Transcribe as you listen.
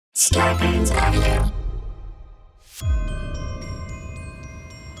Starbane's Avenue.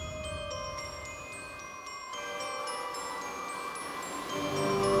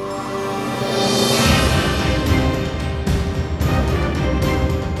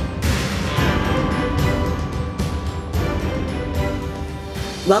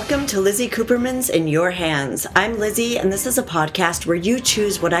 Welcome to Lizzie Cooperman's In Your Hands. I'm Lizzie, and this is a podcast where you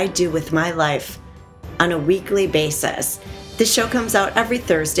choose what I do with my life on a weekly basis. This show comes out every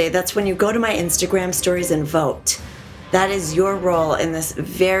Thursday. That's when you go to my Instagram stories and vote. That is your role in this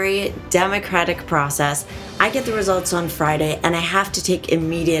very democratic process. I get the results on Friday, and I have to take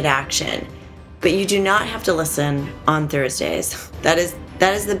immediate action. But you do not have to listen on Thursdays. That is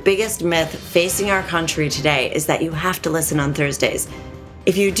the biggest myth facing our country today, is that you have to listen on Thursdays.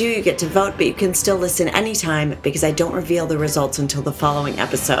 If you do, you get to vote, but you can still listen anytime because I don't reveal the results until the following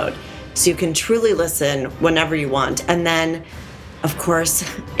episode. So you can truly listen whenever you want. And then, of course,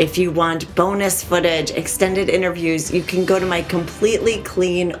 if you want bonus footage, extended interviews, you can go to my completely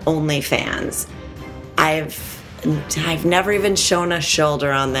clean OnlyFans. I've never even shown a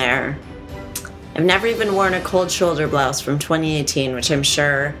shoulder on there. I've never even worn a cold shoulder blouse from 2018, which I'm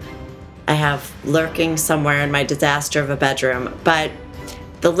sure I have lurking somewhere in my disaster of a bedroom. But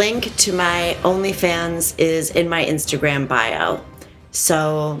the link to my OnlyFans is in my Instagram bio.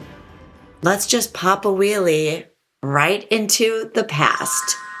 So let's just pop a wheelie right into the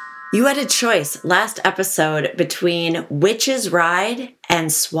past. You had a choice last episode between Witch's Ride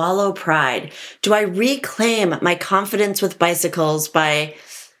and Swallow Pride. Do I reclaim my confidence with bicycles by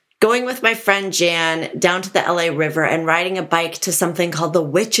going with my friend Jan down to the LA River and riding a bike to something called the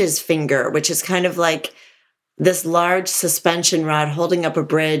Witch's Finger, which is kind of like this large suspension rod holding up a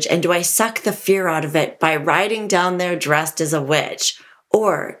bridge? And do I suck the fear out of it by riding down there dressed as a witch?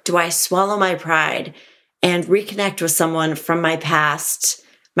 Or do I swallow my pride and reconnect with someone from my past,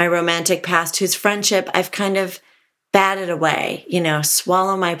 my romantic past, whose friendship I've kind of batted away?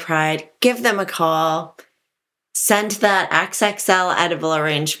 Swallow my pride, give them a call, send that XXL edible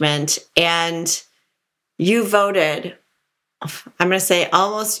arrangement, and you voted, I'm going to say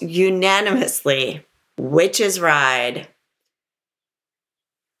almost unanimously, Witch's Ride.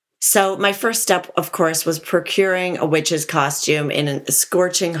 So my first step, of course, was procuring a witch's costume in a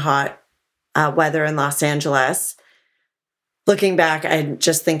scorching hot weather in Los Angeles. Looking back, I'm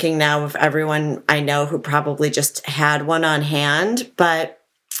just thinking now of everyone I know who probably just had one on hand. But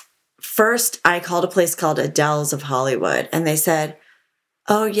first, I called a place called Adele's of Hollywood, and they said,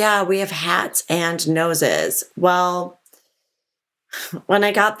 "Oh yeah, we have hats and noses." Well, when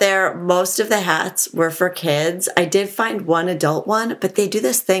I got there, most of the hats were for kids. I did find one adult one, but they do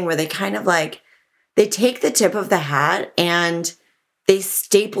this thing where they kind of they take the tip of the hat and they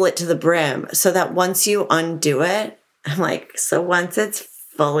staple it to the brim so that once you undo it, so once it's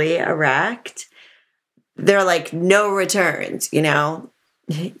fully erect, they're like, no returns,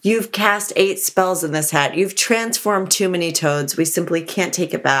 You've cast 8 spells in this hat. You've transformed too many toads. We simply can't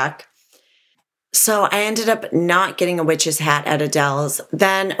take it back. So I ended up not getting a witch's hat at Adele's.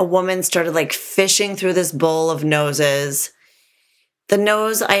 Then a woman started fishing through this bowl of noses. The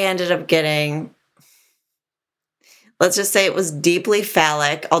nose I ended up getting, let's just say it was deeply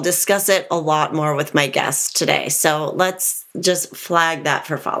phallic. I'll discuss it a lot more with my guests today. So let's just flag that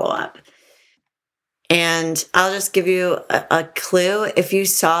for follow-up. And I'll just give you a clue. If you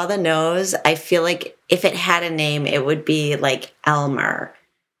saw the nose, I feel like if it had a name, it would be Elmer.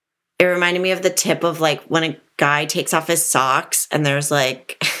 It reminded me of the tip of when a guy takes off his socks and there's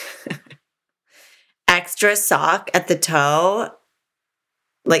extra sock at the toe.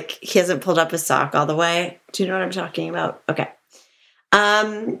 He hasn't pulled up his sock all the way. Do you know what I'm talking about? Okay.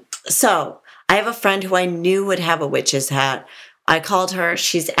 So I have a friend who I knew would have a witch's hat. I called her.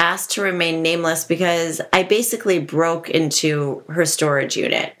 She's asked to remain nameless because I basically broke into her storage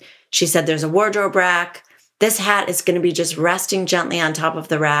unit. She said there's a wardrobe rack. This hat is going to be just resting gently on top of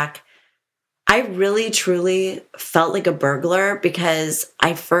the rack. I really, truly felt like a burglar because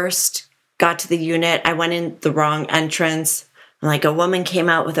I first got to the unit. I went in the wrong entrance. A woman came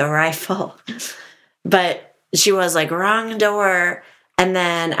out with a rifle. But she was wrong door. And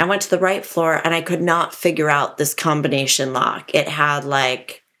then I went to the right floor and I could not figure out this combination lock. It had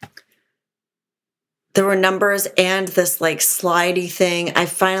there were numbers and this slidey thing. I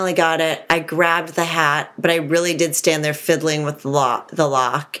finally got it. I grabbed the hat, but I really did stand there fiddling with the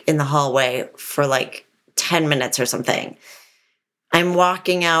lock in the hallway for 10 minutes or something. I'm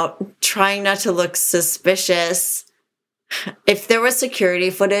walking out, trying not to look suspicious. If there was security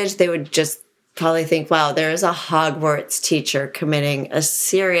footage, they would just probably think, wow, there is a Hogwarts teacher committing a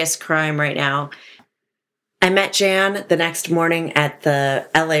serious crime right now. I met Jan the next morning at the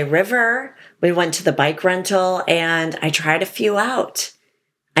LA River. We went to the bike rental and I tried a few out.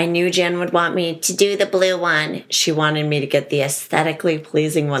 I knew Jan would want me to do the blue one. She wanted me to get the aesthetically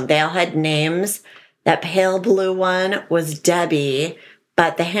pleasing one. They all had names. That pale blue one was Debbie,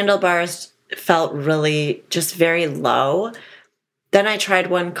 but the handlebars felt really just very low. Then I tried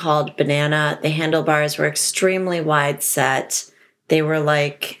one called Banana. The handlebars were extremely wide set. They were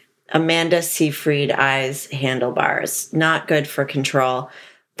like Amanda Seyfried eyes handlebars, not good for control.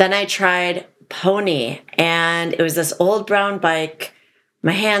 Then I tried Pony, and it was this old brown bike.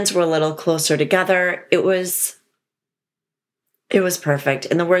 My hands were a little closer together. It was perfect.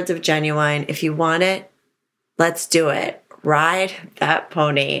 In the words of Genuine, if you want it, let's do it. Ride that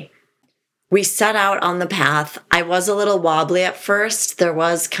pony. We set out on the path. I was a little wobbly at first. There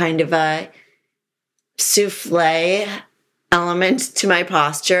was kind of a souffle element to my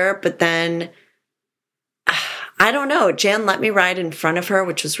posture, but then I don't know. Jan let me ride in front of her,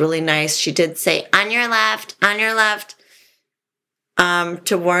 which was really nice. She did say, on your left,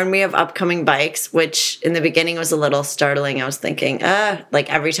 to warn me of upcoming bikes, which in the beginning was a little startling. I was thinking, like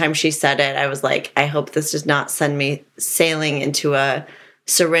every time she said it, I was like, I hope this does not send me sailing into a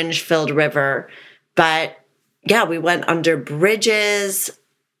syringe-filled river. But yeah, we went under bridges.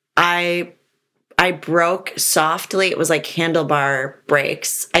 I broke softly. It was like handlebar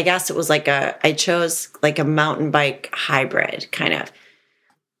brakes. I guess it was I chose like a mountain bike hybrid kind of.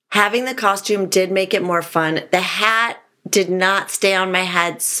 Having the costume did make it more fun. The hat did not stay on my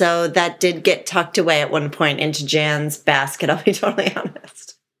head, so that did get tucked away at one point into Jan's basket, I'll be totally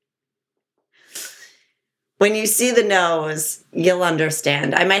honest. When you see the nose, you'll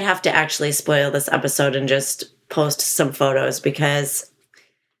understand. I might have to actually spoil this episode and just post some photos because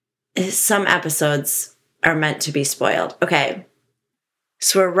some episodes are meant to be spoiled. Okay.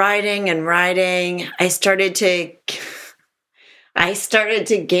 So we're riding and riding. I started to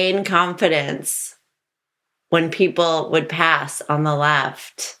gain confidence when people would pass on the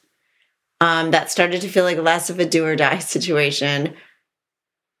left. That started to feel like less of a do or die situation.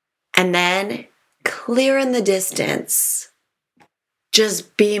 And then clear in the distance,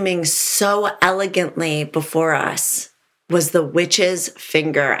 just beaming so elegantly before us, was the witch's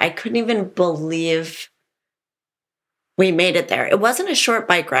finger. I couldn't even believe we made it there. It wasn't a short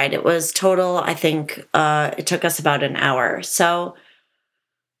bike ride. It was total, I think it took us about an hour. So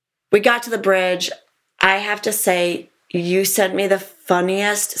we got to the bridge. I have to say, you sent me the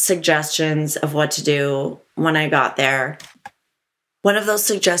funniest suggestions of what to do when I got there. One of those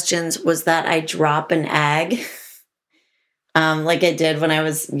suggestions was that I drop an egg. Like I did when I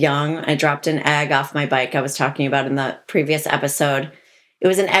was young. I dropped an egg off my bike I was talking about in the previous episode. It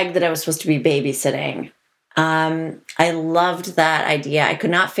was an egg that I was supposed to be babysitting. I loved that idea. I could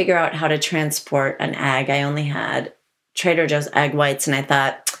not figure out how to transport an egg. I only had Trader Joe's egg whites, and I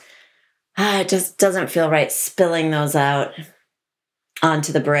thought, it just doesn't feel right spilling those out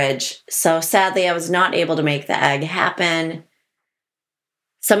onto the bridge. So sadly, I was not able to make the egg happen.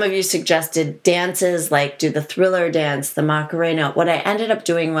 Some of you suggested dances, like do the Thriller dance, the Macarena. What I ended up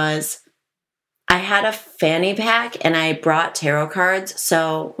doing was I had a fanny pack and I brought tarot cards.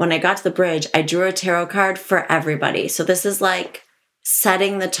 So when I got to the bridge, I drew a tarot card for everybody. So this is like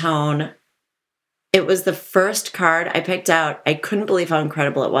setting the tone. It was the first card I picked out. I couldn't believe how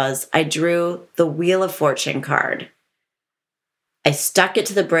incredible it was. I drew the Wheel of Fortune card. I stuck it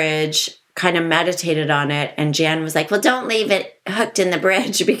to the bridge, kind of meditated on it, and Jan was like, well, don't leave it hooked in the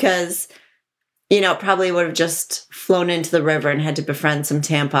bridge because, it probably would have just flown into the river and had to befriend some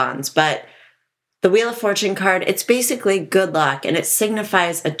tampons. But the Wheel of Fortune card, it's basically good luck, and it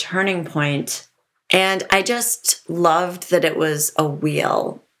signifies a turning point. And I just loved that it was a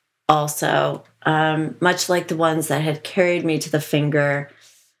wheel also, much like the ones that had carried me to the finger.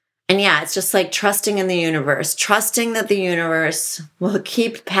 And yeah, it's just like trusting in the universe, trusting that the universe will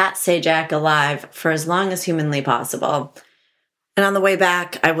keep Pat Sajak alive for as long as humanly possible. And on the way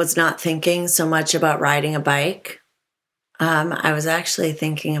back, I was not thinking so much about riding a bike. I was actually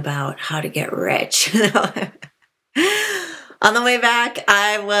thinking about how to get rich. On the way back,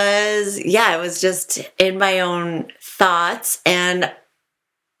 I was just in my own thoughts. And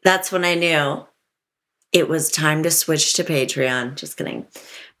that's when I knew it was time to switch to Patreon. Just kidding.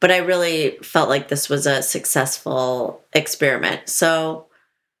 But I really felt like this was a successful experiment. So,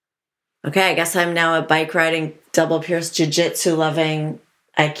 okay, I guess I'm now a bike riding, double pierced, jiu-jitsu loving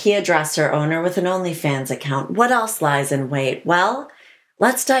IKEA dresser owner with an OnlyFans account. What else lies in wait? Well,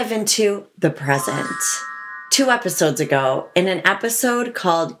 let's dive into the present. 2 episodes ago in an episode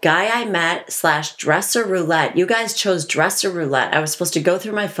called Guy I Met / Dresser Roulette. You guys chose Dresser Roulette. I was supposed to go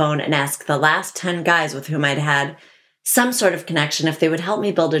through my phone and ask the last 10 guys with whom I'd had some sort of connection if they would help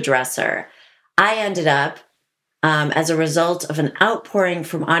me build a dresser. I ended up, as a result of an outpouring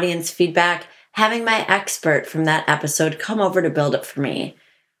from audience feedback, having my expert from that episode come over to build it for me.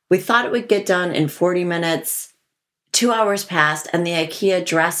 We thought it would get done in 40 minutes. 2 hours passed, and the IKEA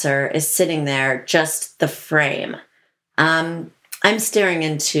dresser is sitting there, just the frame. I'm staring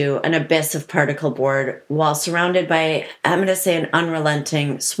into an abyss of particle board while surrounded by, I'm going to say, an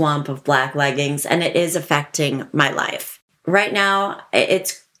unrelenting swamp of black leggings, and it is affecting my life. Right now,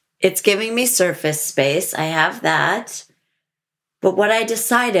 it's giving me surface space. I have that. But what I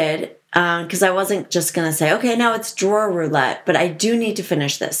decided, because I wasn't just going to say, okay, now it's drawer roulette, but I do need to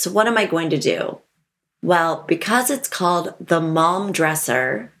finish this. So what am I going to do? Well, because it's called the MALM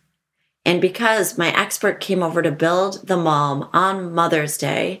dresser, and because my expert came over to build the MALM on Mother's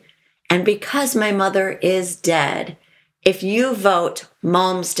Day, and because my mother is dead, if you vote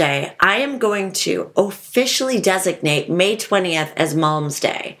MALM'S Day, I am going to officially designate May 20th as MALM'S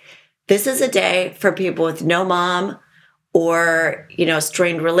Day. This is a day for people with no mom or,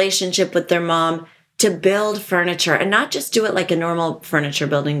 strained relationship with their mom to build furniture, and not just do it like a normal furniture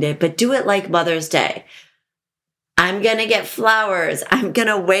building day, but do it like Mother's Day. I'm going to get flowers. I'm going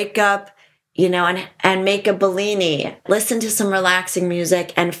to wake up, and make a Bellini, listen to some relaxing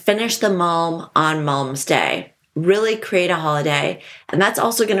music, and finish the MALM on MALM'S Day. Really create a holiday. And that's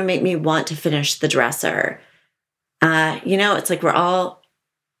also going to make me want to finish the dresser. It's like we're all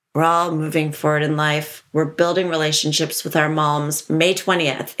moving forward in life. We're building relationships with our moms. May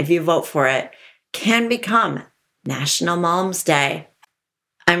 20th, if you vote for it, can become National MALM'S Day.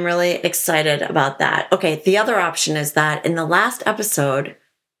 I'm really excited about that. Okay, the other option is that in the last episode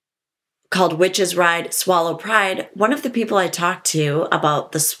called Witches Ride, Swallow Pride, one of the people I talked to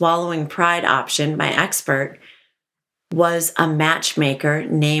about the swallowing pride option, my expert, was a matchmaker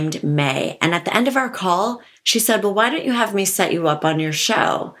named May. And at the end of our call, she said, well, why don't you have me set you up on your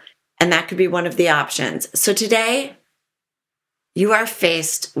show? And that could be one of the options. So today, you are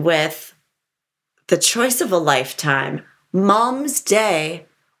faced with the choice of a lifetime, MALM'S Day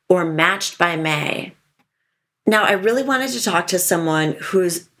or Matched by May. Now, I really wanted to talk to someone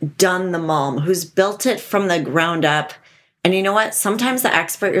who's done the MALM, who's built it from the ground up. And you know what? Sometimes the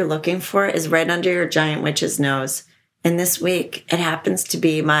expert you're looking for is right under your giant witch's nose. And this week, it happens to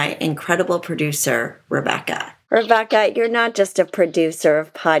be my incredible producer, Rebecca. Rebecca, you're not just a producer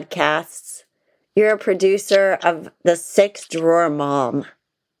of podcasts. You're a producer of the 6-drawer MALM.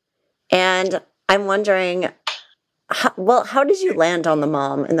 And I'm wondering, how did you land on the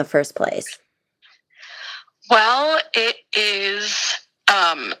MALM in the first place? Well, it is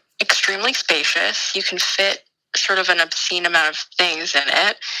extremely spacious. You can fit sort of an obscene amount of things in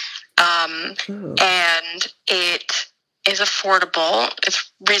it. And it is affordable.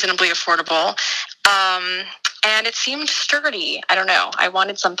 It's reasonably affordable. And it seemed sturdy. I don't know. I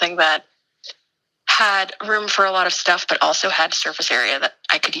wanted something that had room for a lot of stuff, but also had surface area that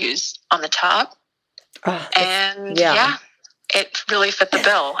I could use on the top. And it really fit the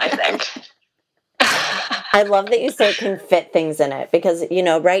bill, I think. I love that you say it can fit things in it because,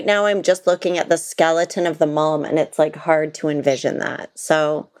 right now I'm just looking at the skeleton of the MALM and it's like hard to envision that.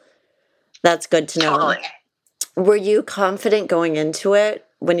 So that's good to know. Totally. Were you confident going into it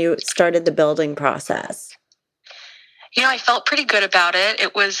when you started the building process? I felt pretty good about it.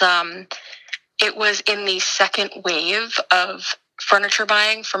 It was in the second wave of furniture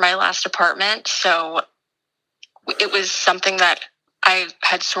buying for my last apartment. So it was something that I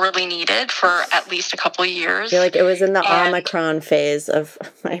had sorely needed for at least a couple of years. You're like, it was in the Omicron phase of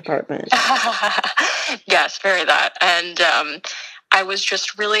my apartment. Yes, very that. And I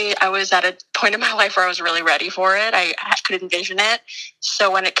was at a point in my life where I was really ready for it. I could envision it.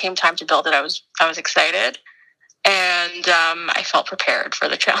 So when it came time to build it, I was excited. And I felt prepared for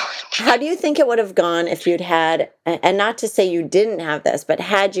the challenge. How do you think it would have gone if you'd had, and not to say you didn't have this, but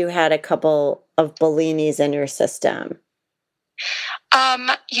had you had a couple of Bellinis in your system?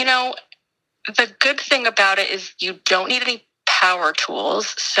 The good thing about it is you don't need any power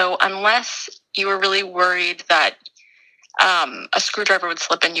tools. So unless you were really worried that a screwdriver would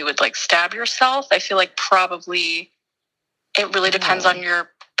slip and you would stab yourself, I feel like probably it really depends on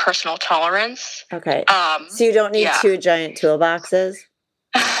your personal tolerance. Okay. So you don't need 2 giant toolboxes?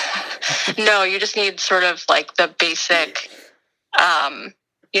 No, you just need sort of the basic,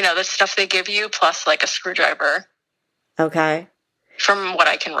 the stuff they give you plus a screwdriver. Okay. From what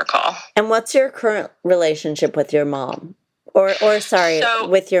I can recall. And what's your current relationship with your mom? Or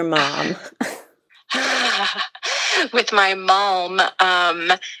with your mom? with my mom,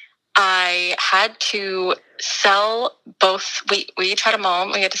 I had to sell both. We each had a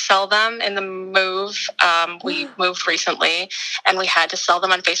Malm. We had to sell them in the move. We moved recently, and we had to sell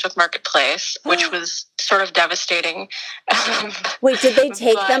them on Facebook Marketplace, which was sort of devastating. Wait, did they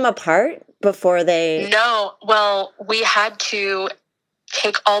take them apart before they? No. Well, we had to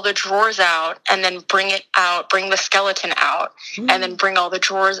take all the drawers out and then bring the skeleton out, and then bring all the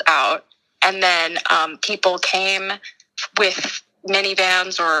drawers out. And then people came with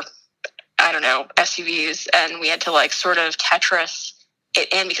minivans or, I don't know, SUVs, and we had to like sort of Tetris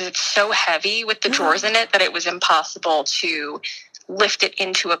it in because it's so heavy with the drawers in it that it was impossible to lift it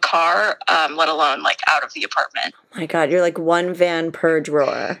into a car, let alone like out of the apartment. Oh my God, you're like one van per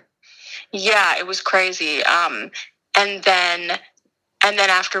drawer. Yeah, it was crazy. And then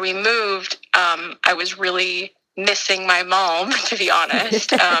after we moved, I was really missing my Malm, to be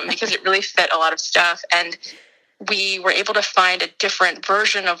honest, because it really fit a lot of stuff. And we were able to find a different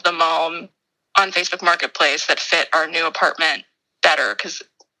version of the Malm on Facebook Marketplace that fit our new apartment better, because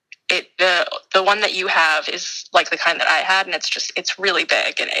the one that you have is like the kind that I had, and it's really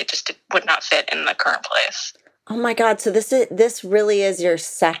big, and it would not fit in the current place. Oh my God, so this really is your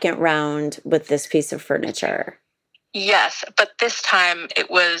second round with this piece of furniture. Yes, but this time it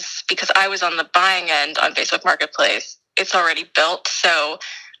was because I was on the buying end on Facebook Marketplace. It's already built, so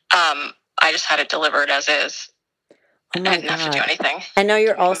I just had it delivered as is. Oh my I didn't have to do anything. I know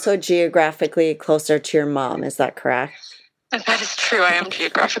you're also geographically closer to your mom. Is that correct? That is true. I am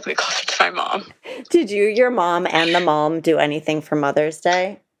geographically closer to my mom. Did your mom, and the Malm do anything for Mother's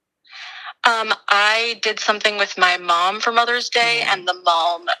Day? I did something with my mom for Mother's Day, and the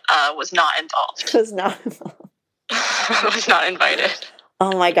Malm was not involved. Was not involved. Was not invited.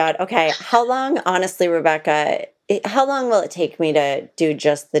 Oh my God. Okay. How long, honestly, Rebecca, how long will it take me to do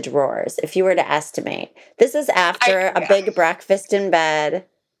just the drawers, if you were to estimate? This is after a big breakfast in bed.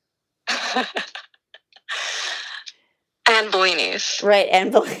 And bellinis. Right,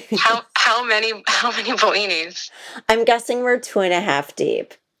 and bellinis. How many bellinis? I'm guessing we're 2.5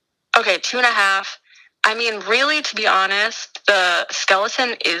 deep. Okay, 2.5. I mean, really, to be honest, the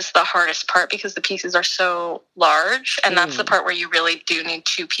skeleton is the hardest part because the pieces are so large, and that's the part where you really do need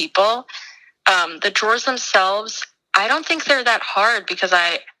two people. The drawers themselves, I don't think they're that hard because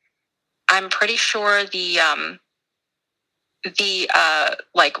I'm pretty sure the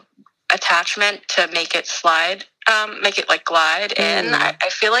like attachment to make it slide, make it like glide in. I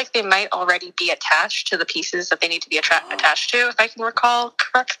feel like they might already be attached to the pieces that they need to be attached to, if I can recall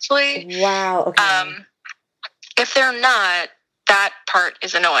correctly. Wow. Okay. If they're not, that part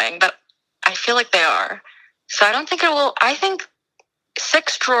is annoying, but I feel like they are. So I don't think it will. I think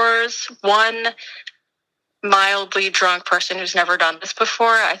 6 drawers, one mildly drunk person who's never done this before,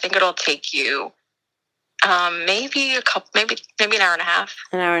 I think it'll take you maybe an hour and a half.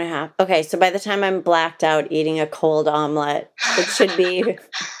 An hour and a half. Okay, so by the time I'm blacked out eating a cold omelet, it should be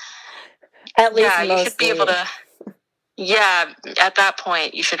at least mostly. You should be able to. Yeah, at that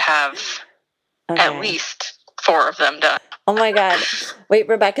point, you should have at least 4 of them done. Oh my God. Wait,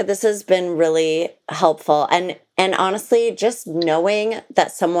 Rebecca, this has been really helpful. And honestly, just knowing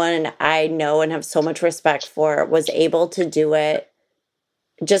that someone I know and have so much respect for was able to do it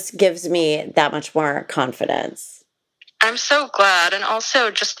just gives me that much more confidence. I'm so glad. And also,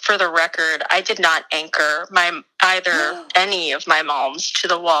 just for the record, I did not anchor any of my Malms to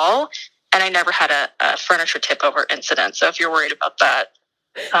the wall, and I never had a furniture tip over incident. So if you're worried about that,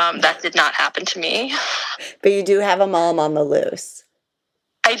 that did not happen to me. But you do have a Malm on the loose.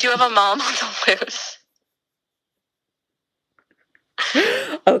 I do have a Malm on the loose.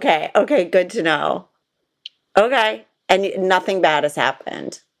 Okay, good to know. Okay, and nothing bad has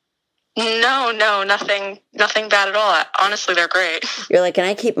happened. No, nothing bad at all. Honestly, they're great. You're like, can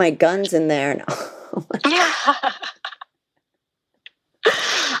I keep my guns in there? No. Yeah.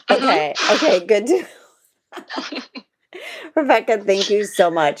 Okay, good to know. Rebecca, thank you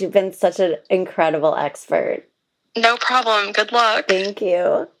so much. You've been such an incredible expert. No problem. Good luck. Thank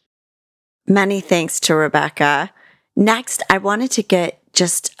you. Many thanks to Rebecca. Next, I wanted to get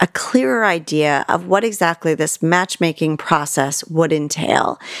just a clearer idea of what exactly this matchmaking process would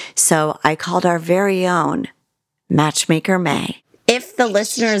entail. So I called our very own Matchmaker May. If the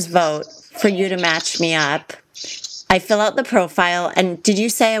listeners vote for you to match me up, I fill out the profile. And did you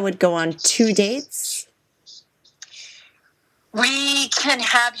say I would go on 2 dates? We can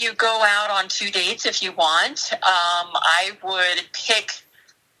have you go out on 2 dates if you want. I would pick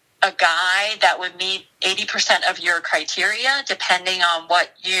a guy that would meet 80% of your criteria, depending on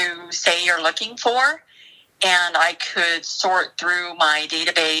what you say you're looking for. And I could sort through my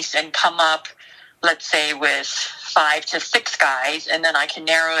database and come up let's say with 5 to 6 guys, and then I can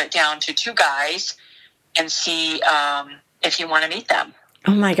narrow it down to 2 guys and see if you want to meet them.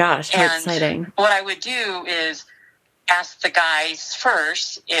 Oh my gosh, how And exciting. what I would do is ask the guys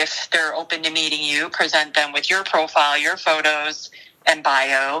first if they're open to meeting you, present them with your profile, your photos, and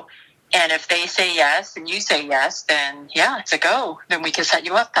bio. And if they say yes and you say yes, then yeah, it's a go. Then we can set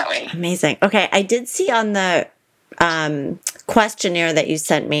you up that way. Amazing. Okay, I did see on the questionnaire that you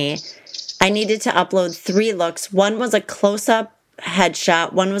sent me, I needed to upload 3 looks. One was a close-up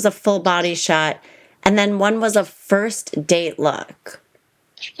headshot, one was a full body shot, and then one was a first date look.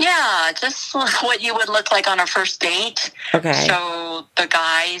 Yeah, just what you would look like on a first date. Okay. So the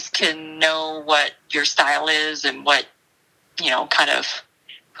guys can know what your style is and what, kind of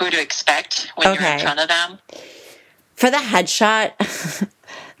who to expect when you're in front of them. For the headshot,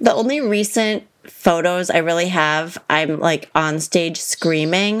 the only recent photos I really have, I'm like on stage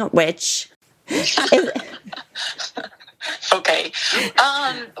screaming, which is... Okay.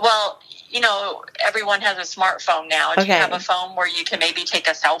 Well, everyone has a smartphone now. Do you have a phone where you can maybe take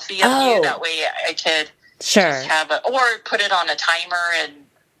a selfie of you? That way I could just have or put it on a timer and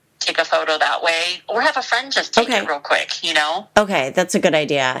take a photo that way, or have a friend just take it real quick, Okay, that's a good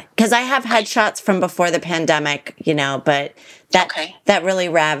idea. Because I have headshots from before the pandemic, but that really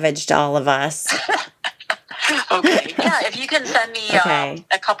ravaged all of us. Okay. Yeah, if you can send me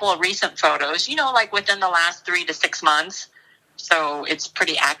a couple of recent photos, like within the last 3 to 6 months, so it's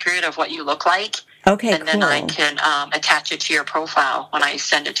pretty accurate of what you look like. Okay, and then I can attach it to your profile when I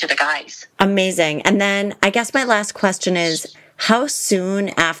send it to the guys. Amazing. And then I guess my last question is, how soon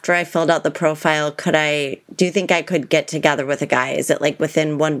after I filled out the profile do you think I could get together with a guy? Is it like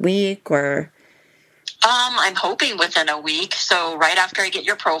within 1 week or? I'm hoping within a week. So right after I get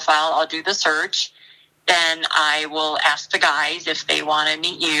your profile, I'll do the search. Then I will ask the guys if they want to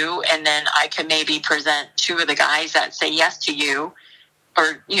meet you. And then I can maybe present 2 of the guys that say yes to you,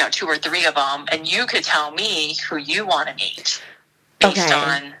 or, 2 or 3 of them. And you could tell me who you want to meet based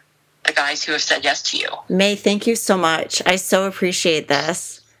on the guys who have said yes to you. May, thank you so much. I so appreciate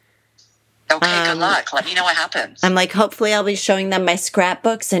this. Okay, good luck. Let me know what happens. I'm like, hopefully I'll be showing them my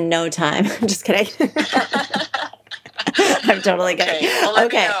scrapbooks in no time. I'm just kidding. I'm totally kidding. Well,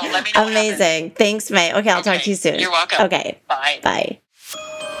 let me know amazing. Thanks, May. Okay, I'll talk to you soon. You're welcome. Okay. Bye. Bye.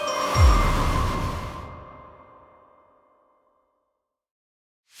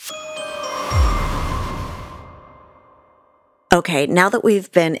 Okay, now that we've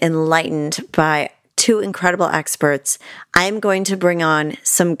been enlightened by 2 incredible experts, I'm going to bring on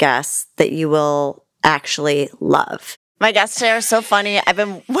some guests that you will actually love. My guests today are so funny. I've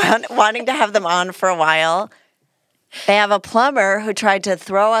been wanting to have them on for a while. They have a plumber who tried to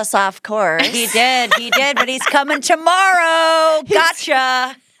throw us off course. He did, but he's coming tomorrow.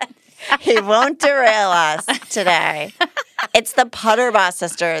 Gotcha. He won't derail us today. It's the Puterbaugh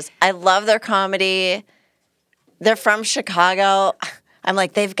sisters. I love their comedy. They're from Chicago. I'm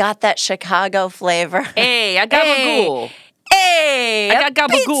like, they've got that Chicago flavor. Hey, I gabagool. Hey, I got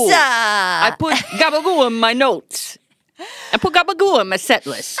gabagool. Pizza. I put gabagool in my notes. I put gabagool in my set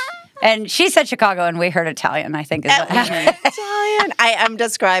list. And she said Chicago, and we heard Italian, I think is what happened. Italian. I am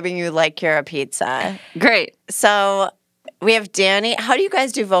describing you like you're a pizza. Great. So we have Danny. How do you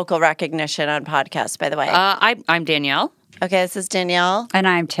guys do vocal recognition on podcasts, by the way? I'm Danielle. Okay, this is Danielle. And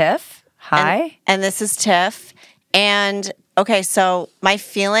I'm Tiff. Hi. And this is Tiff. And okay, so my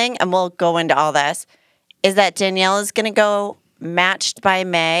feeling, and we'll go into all this, is that Danielle is going to go matched by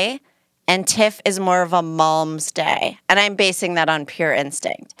May, and Tiff is more of a MALM'S day. And I'm basing that on pure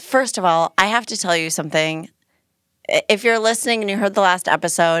instinct. First of all, I have to tell you something. If you're listening and you heard the last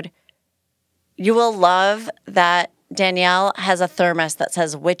episode, you will love that Danielle has a thermos that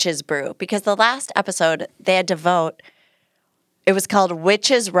says Witch's Brew, because the last episode they had to vote. It was called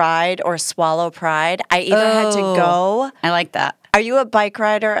Witch's Ride or Swallow Pride. I either had to go. I like that. Are you a bike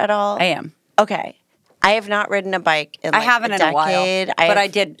rider at all? I am. Okay. I have not ridden a bike in like I haven't a in decade. a while. But I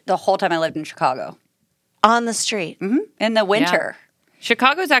did the whole time I lived in Chicago. On the street. Mm-hmm. In the winter. Yeah.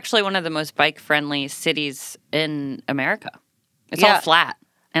 Chicago is actually one of the most bike-friendly cities in America. It's all flat.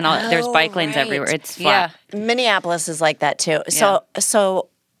 And there's bike lanes everywhere. It's flat. Yeah. Minneapolis is like that too. So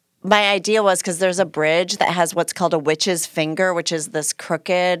my idea was, because there's a bridge that has what's called a witch's finger, which is this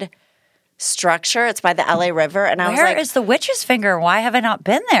crooked structure. It's by the LA River. And I was like, where is the witch's finger? Why have I not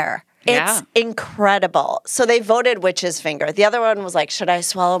been there? It's incredible. So they voted Witch's Finger. The other one was like, should I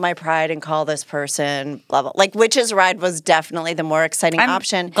swallow my pride and call this person, blah, blah. Like, Witch's Ride was definitely the more exciting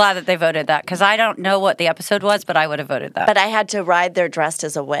option. I'm glad that they voted that, because I don't know what the episode was, but I would have voted that. But I had to ride there dressed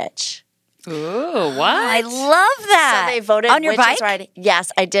as a witch. Ooh, what? I love that. So they voted on your witches bike? riding.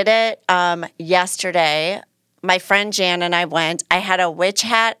 Yes, I did it yesterday. My friend Jan and I went. I had a witch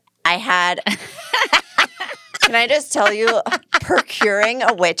hat. I had. Can I just tell you, procuring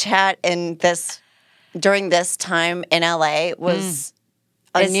a witch hat during this time in LA was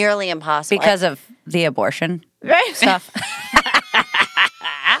nearly impossible. Because of the abortion right? stuff.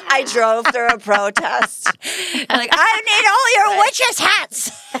 I drove through a protest. Like, I need all your witches'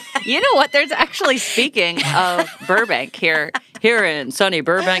 hats. You know what? There's actually, speaking of Burbank here in sunny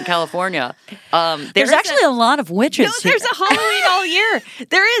Burbank, California. There's actually a lot of witches here. There's a Halloween all year.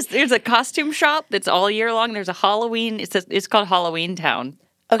 There's a costume shop that's all year long. There's a Halloween. It's called Halloween Town.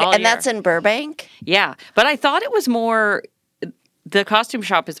 Okay, and that's in Burbank? Yeah, but I thought it was more. The costume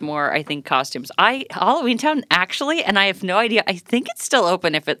shop is more, I think, costumes. Halloween Town, actually, and I have no idea. I think it's still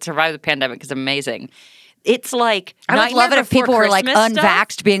open if it survived the pandemic. It's amazing. It's like I would love it if people were like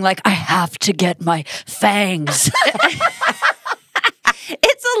unvaxxed, being like, I have to get my fangs.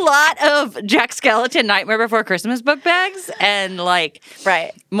 It's a lot of Jack Skellington Nightmare Before Christmas book bags and like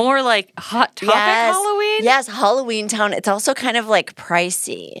more like Hot Topic Halloween. Yes, Halloween Town. It's also kind of like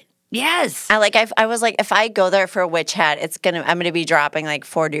pricey. Yes. I was like, if I go there for a witch hat, I'm gonna be dropping like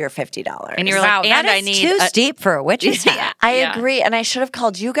 $40 or $50. And you're wow, like, and that I is need too steep for a witch's hat. I agree, and I should have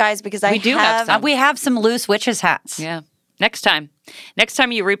called you guys because We do have some. We have some loose witches' hats. Yeah. Next time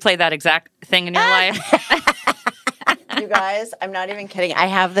you replay that exact thing in your life. You guys, I'm not even kidding. I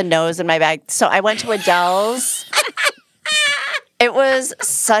have the nose in my bag. So I went to Adele's. It was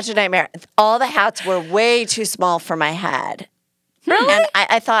such a nightmare. All the hats were way too small for my head. Really? And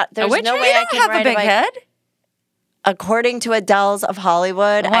I thought there's no way I can have ride a big head. According to Adele's of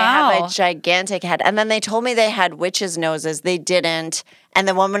Hollywood, I Wow. have a gigantic head. And then they told me they had witches' noses. They didn't. And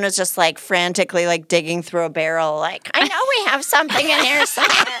the woman was just like frantically like digging through a barrel like, I know we have something in here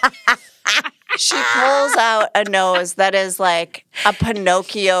somewhere. She pulls out a nose that is like a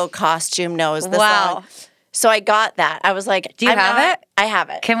Pinocchio costume nose. Wow. So I got that. I was like, Do you have it? I have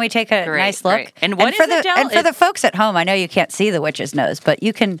it. Can we take a nice look? Great. And what for is the Adele? and for the folks at home, I know you can't see the witch's nose, but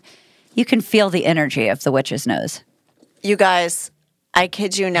you can feel the energy of the witch's nose. You guys, I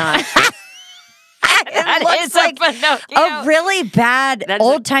kid you not. That looks is like Pinocchio. A really bad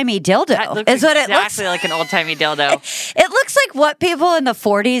old-timey dildo That looks is what it looks exactly like an old-timey dildo. It looks like what people in the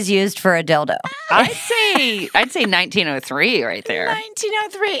 40s used for a dildo. I'd say 1903 right there.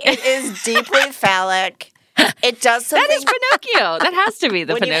 1903. It is deeply phallic. It does something. That is Pinocchio. That has to be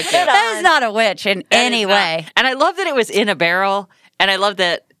the When you put Pinocchio. it That is not a witch in any way. And I love that it was in a barrel, and I love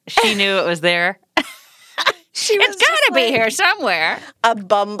that she knew it was there. It's got to be here somewhere. A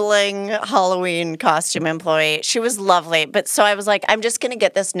bumbling Halloween costume employee. She was lovely. But so I was like, I'm just going to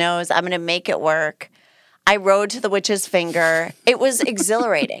get this nose. I'm going to make it work. I rode to the witch's finger. It was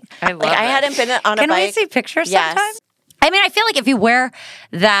exhilarating. I love it. I hadn't been on a bike. Can we see pictures Yes. sometime? I mean, I feel like if you wear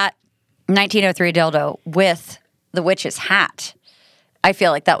that 1903 dildo with the witch's hat, I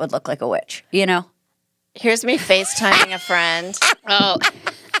feel like that would look like a witch, you know? Here's me FaceTiming a friend. Oh.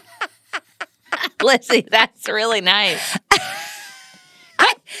 Lizzie, that's really nice.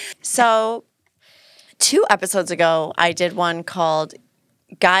 So 2 episodes ago, I did one called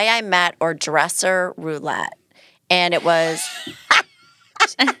Guy I Met or Dresser Roulette. And it was...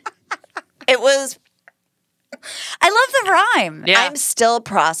 I love the rhyme. Yeah. I'm still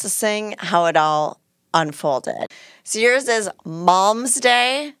processing how it all unfolded. So yours is MALM'S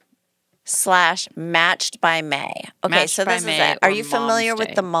Day / Matched by May. Okay, Matched so by this is May it. Are or you familiar Mom's with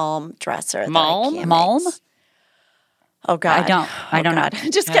Day? the Malm dresser? that Malm? IKEA Malm? makes? Oh, God. I don't know.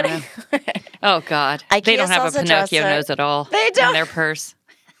 Just kidding. Oh, God. IKEA They don't have a sells a Pinocchio dresser. nose at all They in don't. their purse.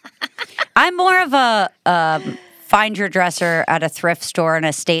 I'm more of a find your dresser at a thrift store and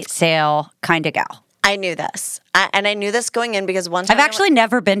estate sale kind of gal. I knew this. And I knew this going in because one time I've actually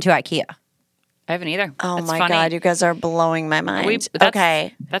never been to IKEA, I haven't either. Oh, That's my funny. God. You guys are blowing my mind.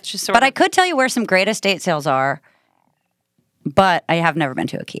 Okay. That's just sort but of. I could tell you where some great estate sales are, but I have never been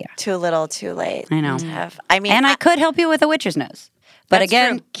to IKEA. Too little, too late. I know. I mean, And I could help you with a witch's nose. But That's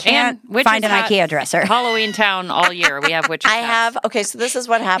again, true. can't And witches find an hat- IKEA dresser. Halloween Town all year. We have witches. I hats. have. Okay, so this is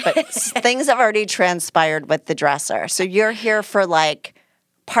what happened. Things have already transpired with the dresser. So you're here for like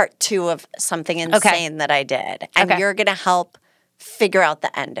part 2 of something insane that I did. And Okay. you're going to help figure out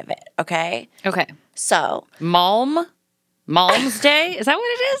the end of it. Okay. Okay. So, Malm's Day? Is that what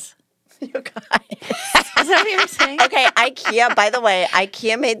it is? you guys. Is that what you were saying? Okay, IKEA, by the way,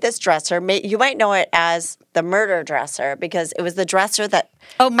 IKEA made this dresser. You might know it as the murder dresser because it was the dresser that.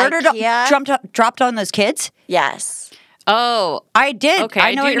 Oh, murder IKEA, dropped on those kids? Yes. Oh, I did. okay.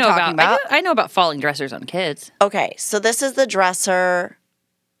 I know what you're talking about. I know about falling dressers on kids. Okay, so this is the dresser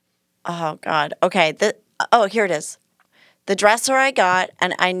Oh, God. Okay. Here it is. The dresser I got,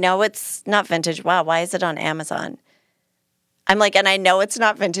 and I know it's not vintage. Wow, why is it on Amazon? I'm like, and I know it's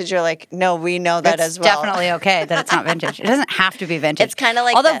not vintage. You're like, no, we know that as well. It's definitely okay that it's not vintage. It doesn't have to be vintage. It's kind of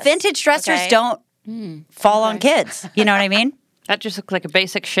like Although this, vintage dressers okay? don't fall on kids. You know what I mean? That just looked like a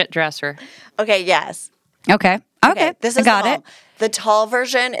basic shit dresser. Okay, yes. Okay. This I is got the it. Malm. The tall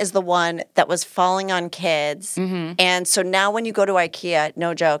version is the one that was falling on kids. And so now when you go to IKEA,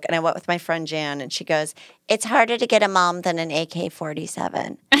 no joke, and I went with my friend Jan, and she goes, it's harder to get a Malm than an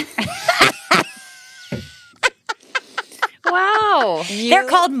AK-47. Wow. They're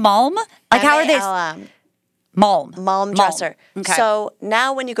called Malm? Like how are they? MALM. Malm Dresser. Okay. So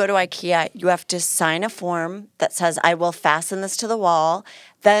now when you go to IKEA, you have to sign a form that says, I will fasten this to the wall.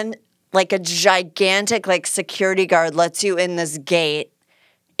 Then like a gigantic like security guard lets you in this gate.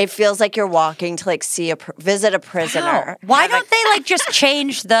 It feels like you're walking to like visit a prisoner. Wow. Why don't they like just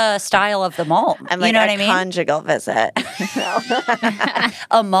change the style of the Malm? And like you know a what I mean? conjugal visit.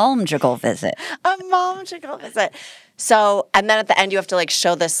 A Malmjigal visit. A conjugal visit. So, and then at the end, you have to like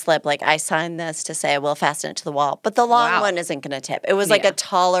show this slip, like I signed this to say I will fasten it to the wall. But the long one isn't going to tip. It was like a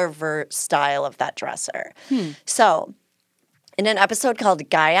taller style of that dresser. So, in an episode called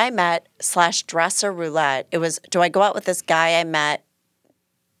Guy I Met / Dresser Roulette, it was, do I go out with this guy I met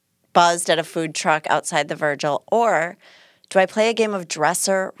buzzed at a food truck outside the Virgil, or do I play a game of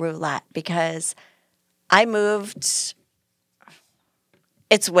Dresser Roulette? Because I moved,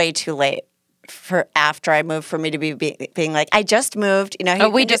 it's way too late for after I moved for me to be being like, I just moved. You know,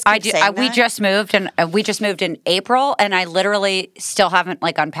 we just moved, and we just moved in April, and I literally still haven't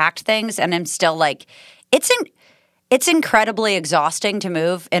like unpacked things, and I'm still like, it's incredibly exhausting to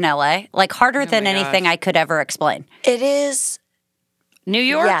move in LA, like harder than anything I could ever explain. It is. New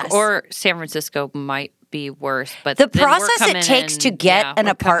York Yes. or San Francisco might be worse, but The then we're process it coming takes in- to get yeah, an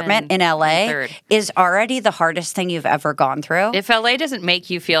we're apartment coming in LA third. is already the hardest thing you've ever gone through. If LA doesn't make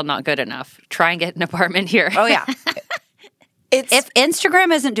you feel not good enough, try and get an apartment here. Oh yeah. It's If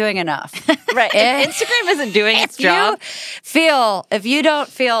Instagram isn't doing enough, right. Instagram isn't doing its job. if you don't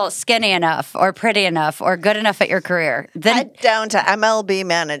feel skinny enough or pretty enough or good enough at your career, then Head down to MLB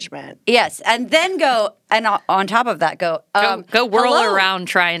management. yes, and then go and on top of that go Go whirl hello. around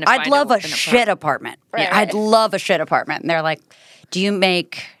trying to I'd find love an a shit apartment. Right. I'd love a shit apartment. And they're like, do you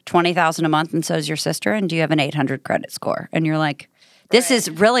make $20,000 a month and so does your sister? And do you have an 800 credit score? And you're like, this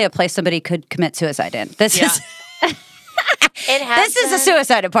is really a place somebody could commit suicide in. This is this is a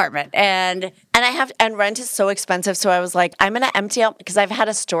suicide apartment. And rent is so expensive. So I was like, I'm going to empty out because I've had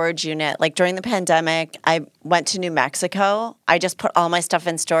a storage unit. Like during the pandemic, I went to New Mexico. I just put all my stuff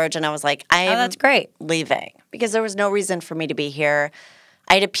in storage and I was like, that's great. leaving because there was no reason for me to be here.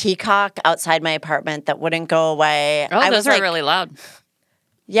 I had a peacock outside my apartment that wouldn't go away. Oh, I those was are like, really loud.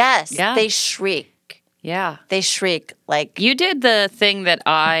 yes, Yeah. they shriek. Yeah. They shriek like You did the thing that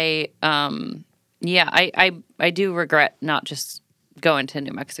I do regret not just going to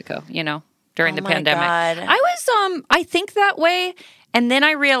New Mexico, during the my pandemic. God. I was I think that way, and then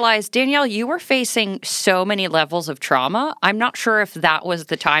I realized, Danielle, you were facing so many levels of trauma. I'm not sure if that was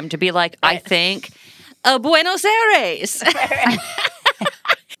the time to be like, I think Buenos Aires.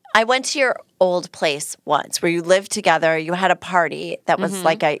 I went to your old place once where you lived together. You had a party that was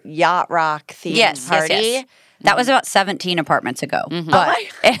like a yacht rock themed party. Yes. That was about 17 apartments ago. Mm-hmm. But,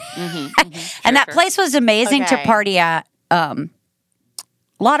 and that place was amazing to Okay. party at.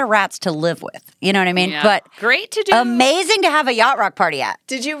 A lot of rats to live with. You know what I mean? Yeah. But Great to do. amazing to have a yacht rock party at.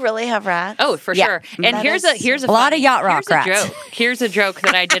 Did you really have rats? Oh, for Yeah. sure. And That here's is a a lot funny- of yacht rock here's a rats. joke. Here's a joke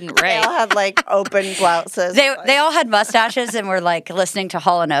that I didn't They write. all had like open blouses. They all had mustaches and were like listening to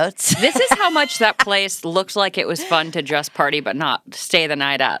Hall & Oates. This is how much that place looked like it was fun to just party but not stay the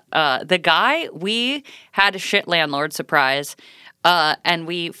night at. The guy, we had a shit landlord surprise, and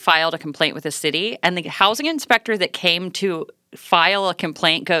we filed a complaint with the city. And the housing inspector that came to file a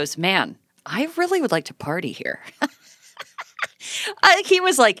complaint goes, man, I really would like to party here. He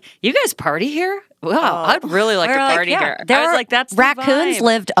was like, you guys party here? Wow, I'd really like to We're like, party yeah. here. There I was were like, that's the raccoons vibe.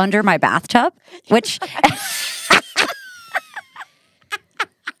 lived under my bathtub, which this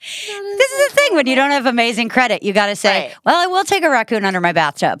is the thing when you don't have amazing credit, you got to say, Right. well, I will take a raccoon under my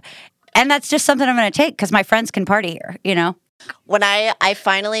bathtub. And that's just something I'm going to take because my friends can party here, When I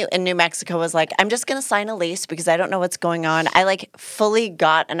finally in New Mexico was like, I'm just going to sign a lease because I don't know what's going on. I like fully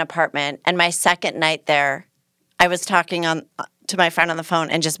got an apartment. And my second night there, I was talking to my friend on the phone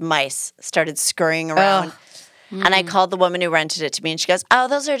and just mice started scurrying around. And I called the woman who rented it to me, and she goes, "Oh,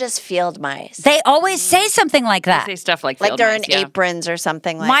 those are just field mice. They always say something like that. Say stuff like Like field they're mice, in aprons or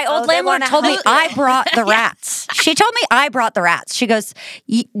something like My old they landlord wanna told me help I you." brought the rats. She told me I brought the rats. She goes,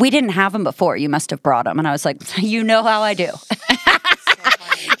 "We didn't have them before. You must have brought them." And I was like, "You know how I do."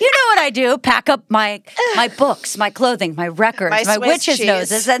 You know what I do? Pack up my books, my clothing, my records, my Swiss witches' cheese.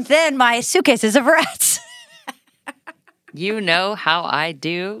 noses, and then my suitcases of rats. You know how I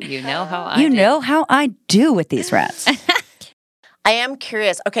do. You know how I You do. know how I do with these rats. I am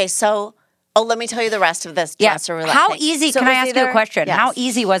curious. Okay, so let me tell you the rest of this dresser roulette How thing. easy? So Can it I was ask you a either- question? Yes. How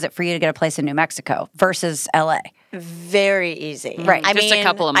easy was it for you to get a place in New Mexico versus LA? Very easy. Right. I Just a mean,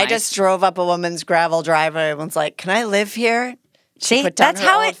 couple of I mice. just drove up a woman's gravel driveway and was like, "Can I live here?" She See, put down that's her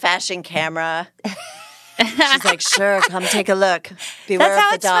how it. old-fashioned camera. She's like, "Sure, come take a look. Beware That's how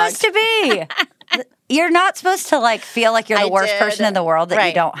of the it's dog." supposed to be. You're not supposed to like feel like you're the I worst did. person in the world that you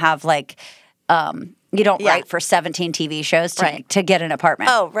Right. don't have like you don't Yeah. write for 17 TV shows Right. to get an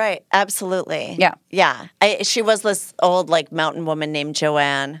apartment. Oh, right. Absolutely. Yeah. Yeah. She was this old, like, mountain woman named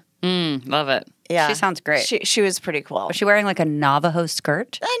Joanne. Love it. Yeah. She sounds great. She was pretty cool. Was she wearing like a Navajo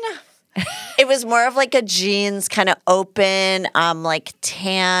skirt? I know. It was more of like a jeans kind of open, like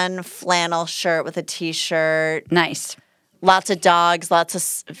tan flannel shirt with a t-shirt. Nice. Lots of dogs, lots of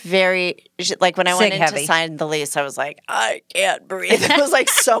like when I went Sig in heavy. to sign the lease, I was like, I can't breathe. It was like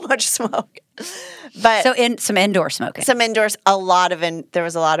so much smoke. But So in some indoor smoking. some indoors, there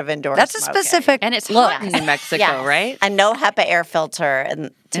was a lot of indoor That's a smoking. specific And it's look. hot in New Mexico, Yes. right? And no HEPA air filter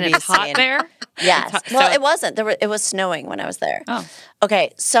and to And be it's hot seen. there? Yes. It's hot- Well, so- it wasn't. It was snowing when I was there. Oh.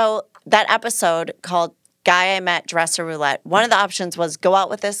 Okay. So that episode called Guy I Met Dresser Roulette, one of the options was go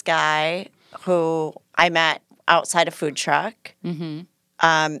out with this guy who I met outside a food truck. Mm-hmm.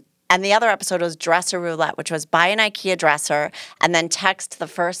 And the other episode was Dresser Roulette, which was buy an IKEA dresser and then text the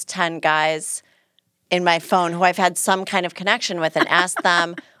first 10 guys in my phone who I've had some kind of connection with and ask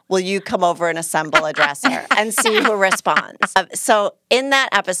them, will you come over and assemble a dresser and see who responds? So in that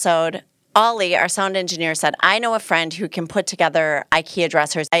episode, Ollie, our sound engineer, said, I know a friend who can put together IKEA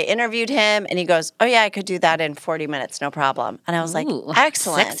dressers. I interviewed him and he goes, oh yeah, I could do that in 40 minutes, no problem. And I was like, Ooh,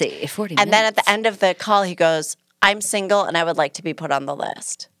 excellent. sexy, 40 And then at minutes. the end of the call, he goes, I'm single and I would like to be put on the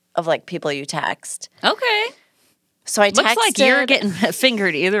list of like people you text. Okay. So I texted. Looks like you're getting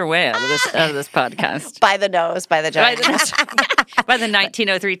fingered either way out of this podcast. by the nose, by the By giant. by the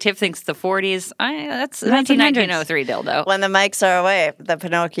 1903, Tiff thinks the 40s. That's a 1900s. 1903 dildo. When the mics are away, the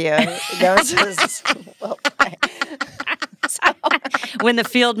Pinocchio noses will play. When the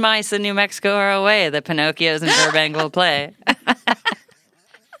field mice in New Mexico are away, the Pinocchios in Burbank will play.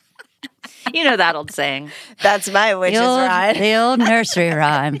 You know that old saying. That's my witch's ride. The old nursery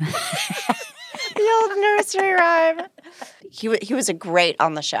rhyme. The old nursery rhyme. He was a great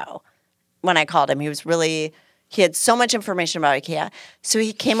on the show when I called him. He had so much information about IKEA. So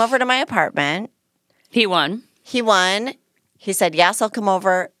he came over to my apartment. He won. He won. He said, yes, I'll come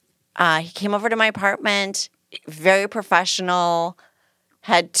over. He came over to my apartment, very professional,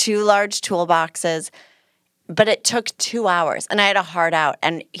 had 2 large toolboxes, but it took 2 hours and I had a hard out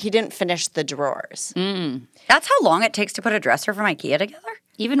and he didn't finish the drawers. That's how long it takes to put a dresser from IKEA together?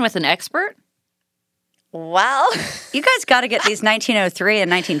 Even with an expert? Well, You guys got to get these 1903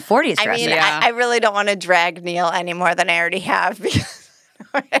 and 1940s I dressers. mean, Yeah. I really don't want to drag Neil any more than I already have. Because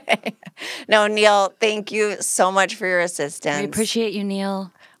no, Neil, thank you so much for your assistance. We appreciate you,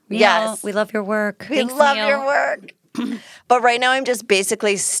 Neil. Neil, yes. we love your work. We Thanks, love Neil. your work. But right now I'm just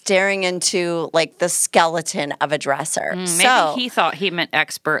basically staring into like the skeleton of a dresser. Maybe he thought he meant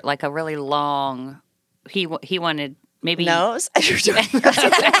expert, like a really long. He wanted maybe knows. You're doing this.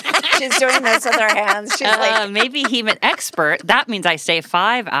 She's doing this with her hands. She's like, maybe he meant expert. That means I stay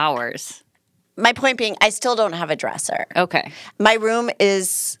 5 hours. my point being, I still don't have a dresser. Okay. My room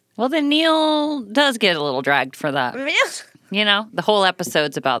is. Well, then Neil does get a little dragged for that. You know, the whole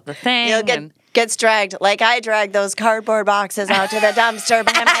episode's about the thing. Neil and gets dragged like I dragged those cardboard boxes out to the dumpster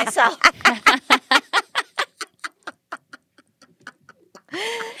by myself.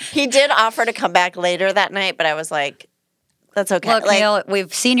 He did offer to come back later that night, but I was like, that's okay. Look, like, Neil,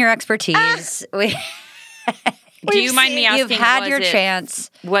 we've seen your expertise. do you mind me asking? You've had was your it- chance.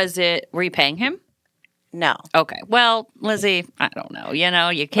 Were you paying him? no. Okay. Well, Lizzie, I don't know. You know,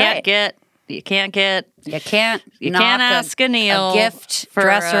 you can't Right. get. You can't You can't ask a Neil a gift for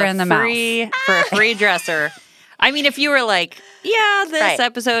dresser a in the for a free dresser. I mean, if you were like, yeah, this Right.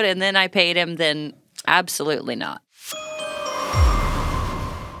 episode, and then I paid him, then absolutely not.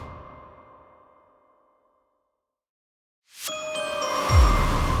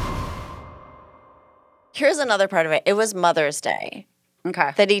 Here's another part of it. It was Mother's Day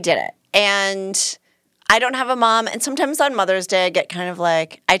Okay. that he did it. And I don't have a mom. And sometimes on Mother's Day, I get kind of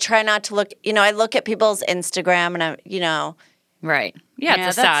like, I try not to look, I look at people's Instagram and Right. Yeah, Yeah,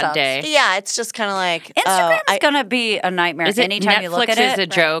 it's a that sad sucks. day. yeah, it's just kind of like, Instagram's gonna be a nightmare Is it anytime Netflix you look at it. is a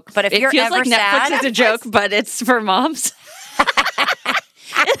joke. But if it you're feels ever like sad, Netflix is a joke, but it's for moms.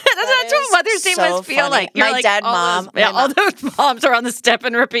 That's what Mother's Day so must feel funny. like. You're My like, dead all mom- those- all those moms are on the step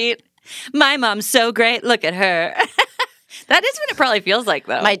and repeat. My mom's so great. Look at her. That is what it probably feels like,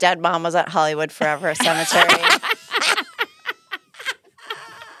 though. my dead mom was at Hollywood Forever Cemetery.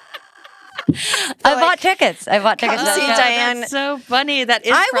 I bought tickets. I bought tickets. Come see to- Diane. That's so funny. That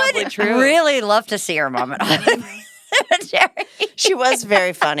is I probably would true. really love to see her mom at Hollywood Cemetery. She was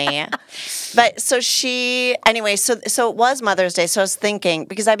very funny. But so so it was Mother's Day. So I was thinking,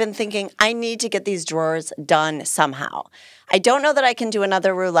 because I've been thinking, I need to get these drawers done somehow. I don't know that I can do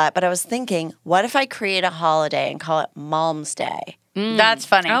another roulette, but I was thinking, what if I create a holiday and call it MALM'S Day? That's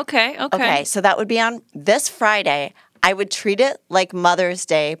funny. Okay. Okay, so that would be on this Friday. I would treat it like Mother's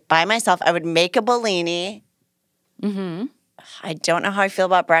Day by myself. I would make a Bellini. Mm-hmm. I don't know how I feel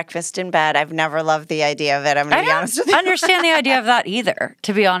about breakfast in bed. I've never loved the idea of it. I'm going to be honest with you. understand the idea of that either,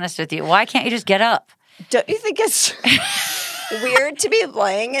 to be honest with you. Why can't you just get up? Don't you think it's weird to be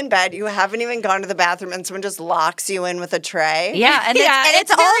laying in bed? You haven't even gone to the bathroom and someone just locks you in with a tray? Yeah, and Yeah, it's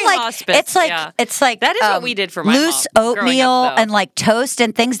it's all very like hospice, yeah. it's like That is what we did for my loose mom growing oatmeal up, though. and like toast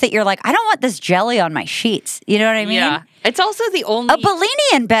and things that you're like, I don't want this jelly on my sheets. You know what I mean? Yeah. It's also the only. A Bellini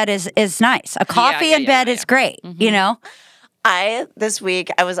in bed is nice. A coffee yeah, in yeah, bed yeah, is great. You know? This week,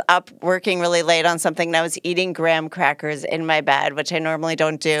 I was up working really late on something and I was eating graham crackers in my bed, which I normally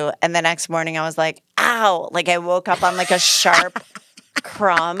don't do. And the next morning, I was like, ow. Like I woke up on like a sharp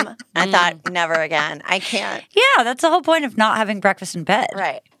crumb. I thought, never again. I can't. Yeah, that's the whole point of not having breakfast in bed.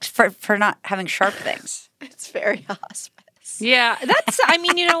 Right. For not having sharp things. It's very hospice. Yeah, that's. I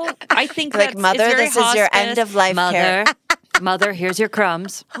mean, I think Like, that's, Mother, it's very this is your hospice. end of life care. Mother, here's your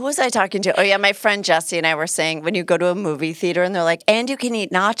crumbs. Who was I talking to? Oh, yeah, my friend Jessie and I were saying when you go to a movie theater and they're like, and you can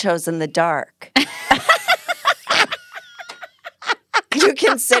eat nachos in the dark. You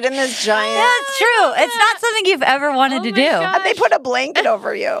can sit in this giant. That's true. It's not something you've ever wanted to do. And they put a blanket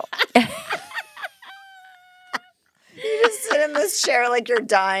over you. You just sit in this chair like you're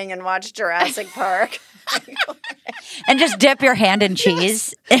dying and watch Jurassic Park. And just dip your hand in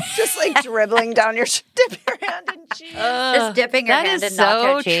cheese. Just like dribbling down your dip your hand in cheese. Just dipping your That hand is in so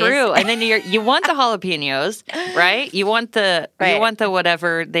nacho cheese. true. And then you want the jalapenos, right? You want the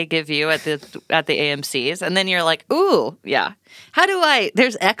whatever they give you at the AMC's, and then you're like, ooh, yeah. How do I?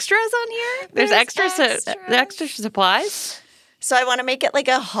 There's extras on here. There's extra supplies. So I want to make it like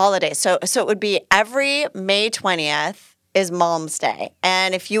a holiday. So it would be every May 20th is Mom's Day.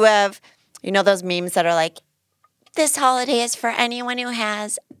 And if you have, those memes that are like, this holiday is for anyone who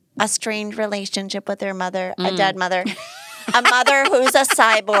has a strained relationship with their mother, a dead mother, a mother who's a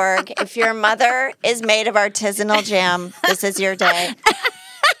cyborg. If your mother is made of artisanal jam, this is your day.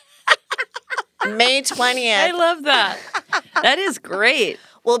 May 20th I love that. That is great.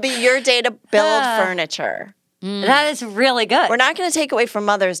 will be your day to build furniture. That is really good. We're not going to take away from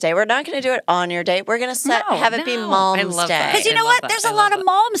Mother's Day. We're not going to do it on your day. We're going to have it be no. Mom's I love Day. that. Because you I know love what? that. There's I a love lot of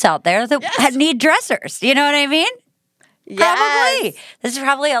moms out there that need dressers. You know what I mean? Probably. Yes. There's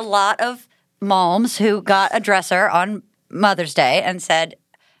probably a lot of moms who got a dresser on Mother's Day and said,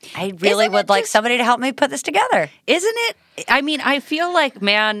 I really would like somebody to help me put this together. Isn't it? I mean, I feel like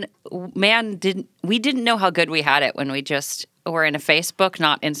we didn't know how good we had it when we just were in a Facebook,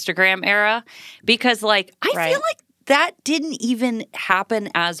 not Instagram era, because I feel like that didn't even happen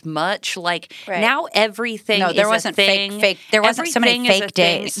as much. Like now everything No, there is wasn't a thing. fake. There wasn't so many Everything is a fake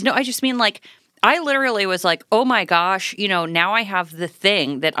thing. days. No, I just mean I literally was like, oh my gosh, now I have the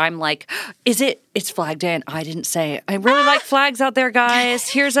thing that I'm like, it's Flag Day and I didn't say it. I really like flags out there, guys.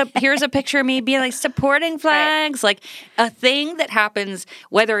 Here's a picture of me being like supporting flags. Like a thing that happens,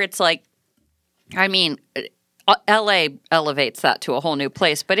 whether it's like, I mean, LA elevates that to a whole new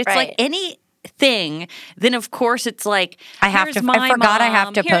place, but it's like anything, then of course it's like, I forgot I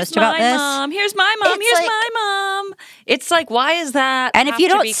have to post about this. Here's my mom. It's Here's like- my mom. It's like, why is that? And if you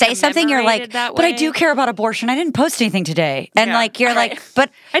have to don't be say something, you're like, commemorated that but I way? do care about abortion. I didn't post anything today. And Yeah. you're like,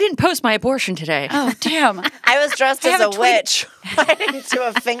 but I didn't post my abortion today. oh, damn. I was dressed as haven't a witch. I didn't do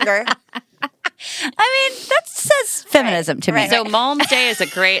a finger. I mean, that says feminism to me. So Mom's Day is a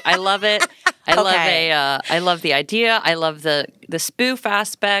great. I love it. I love the idea. I love the spoof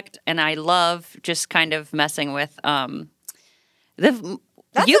aspect, and I love just kind of messing with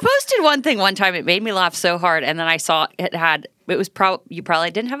You posted one thing one time. It made me laugh so hard, and then I saw it it was you probably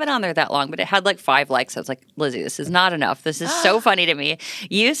didn't have it on there that long, but it had like 5 likes. I was like, Lizzie, this is not enough. This is so funny to me.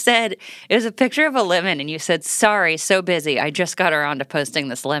 You said it was a picture of a lemon, and you said, sorry, so busy. I just got around to posting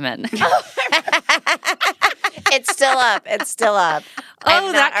this lemon. It's still up. It's still up.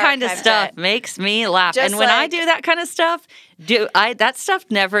 Oh, that kind of stuff makes me laugh. Just and when I like- do that kind of stuff, that stuff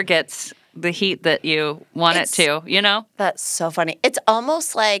never gets the heat that you want it to, you know? That's so funny. It's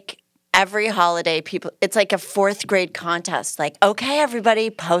almost like every holiday it's like a 4th grade contest. Like, okay, everybody,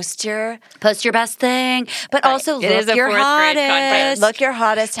 post your best thing, but also It is look a your 4th grade contest. hottest. look your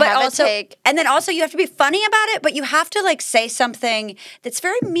hottest, But have also, a take. and then also you have to be funny about it, but you have to like say something that's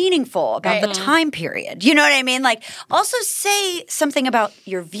very meaningful about the time period. You know what I mean? Like also say something about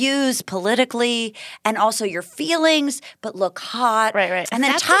your views politically and also your feelings, but look hot. Right. And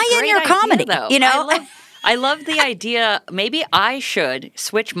then That's a tie in great your idea, comedy, though. you know? I love the idea. Maybe I should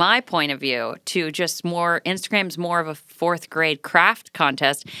switch my point of view to just Instagram's more of a 4th grade craft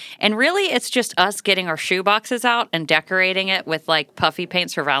contest. And really, it's just us getting our shoe boxes out and decorating it with like puffy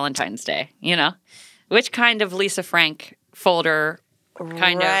paints for Valentine's Day, you know? Which kind of Lisa Frank folder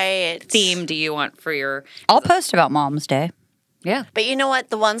kind of theme do you want for your... I'll post about Mom's Day. Yeah. But you know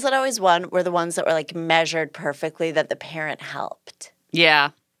what? The ones that always won were the ones that were like measured perfectly that the parent helped. Yeah.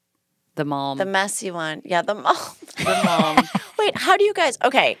 The mom. The messy one. Yeah, the mom. The mom. Wait, how do you guys?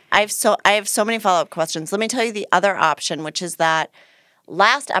 Okay, I have so many follow-up questions. Let me tell you the other option, which is that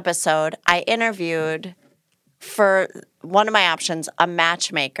last episode I interviewed for one of my options a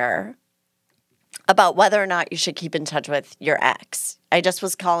matchmaker about whether or not you should keep in touch with your ex. I just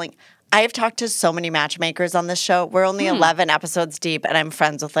was calling. I have talked to so many matchmakers on this show. We're only 11 episodes deep, and I'm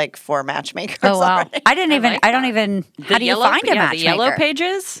friends with like 4 matchmakers. Oh wow! already. I don't even. How do you find a matchmaker? The yellow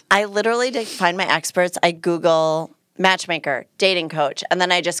pages? I literally find my experts. I Google matchmaker, dating coach, and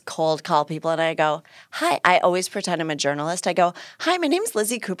then I just cold call people and I go, hi. I always pretend I'm a journalist. I go, hi, my name's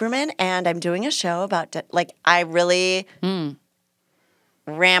Lizzie Cooperman, and I'm doing a show about, I really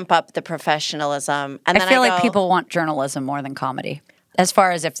ramp up the professionalism. And then I feel like people want journalism more than comedy, as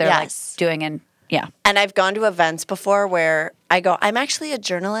far as if they're like doing yeah. And I've gone to events before where I go, I'm actually a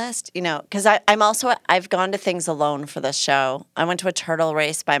journalist, you know, because I've gone to things alone for this show. I went to a turtle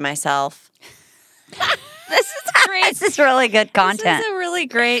race by myself. This is great. This is really good content. This is a really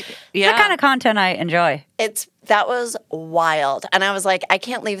great, It's the kind of content I enjoy. That was wild. And I was like, I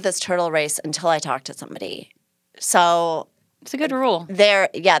can't leave this turtle race until I talk to somebody. So it's a good rule.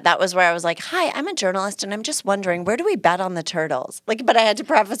 That was where I was like, hi, I'm a journalist and I'm just wondering, where do we bet on the turtles? Like, but I had to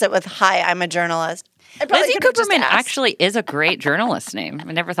preface it with, hi, I'm a journalist. Lizzie Cooperman actually is a great journalist name.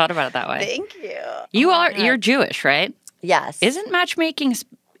 I never thought about it that way. Thank you. You're Jewish, right? Yes. Isn't matchmaking,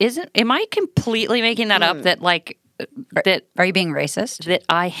 am I completely making that up that like, Are you being racist? that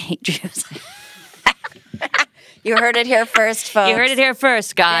I hate Jews? You heard it here first, folks. You heard it here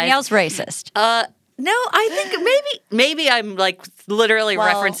first, guys. Danielle's racist. No, I think maybe I'm like literally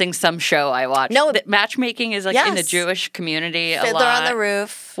referencing some show I watched. No, that matchmaking is like in the Jewish community a Fiddler lot. on the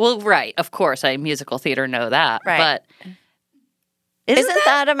Roof. Well, right, of course, I musical theater know that, Right. but Isn't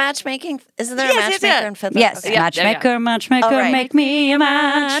that a matchmaking? Isn't there a Yes, matchmaker in Fiddler? Yes, Okay. matchmaker, matchmaker, Oh, right. make me a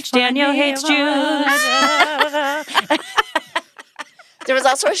match. Danielle hates Jews. There was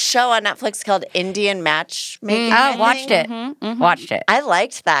also a show on Netflix called Indian Matchmaking. Oh, watched it. Mm-hmm. Watched it. I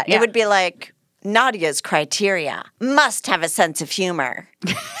liked that. Yeah. It would be like Nadia's criteria must have a sense of humor.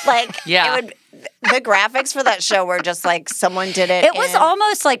 Like, Yeah. the graphics for that show were just like someone did it. It was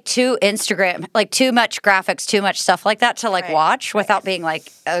almost like too Instagram, like too much graphics, too much stuff like that to like watch without being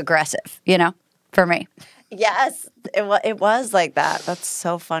like aggressive, you know, for me. Yes, it was like that. That's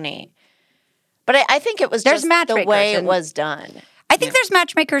so funny. But I think it was There's just the matchmakers way it and- was done. I think there's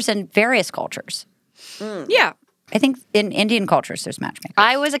matchmakers in various cultures. Yeah. I think in Indian cultures, there's matchmakers.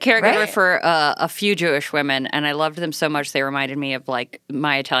 I was a caregiver Right. for a few Jewish women, and I loved them so much. They reminded me of like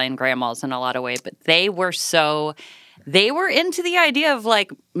my Italian grandmas in a lot of ways. But they were into the idea of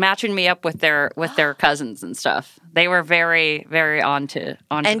like matching me up with their cousins and stuff. They were very, very onto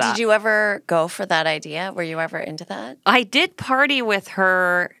And that. did you ever go for that idea? Were you ever into that? I did party with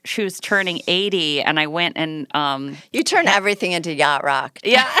her. She was turning 80, and I went and You turn everything into yacht rock.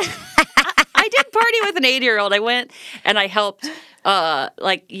 yeah. I did party with an 80-year-old. I went and I helped, do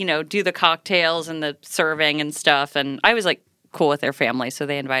the cocktails and the serving and stuff. And I was like cool with their family, so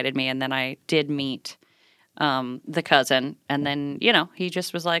they invited me. And then I did meet the cousin. And then, he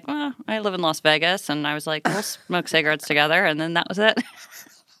just was like, well, I live in Las Vegas. And I was like, we'll smoke cigarettes together. And then that was it.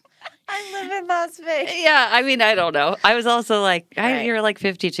 I live in Las Vegas. Yeah, I mean, I don't know. I was also like, Right. you're like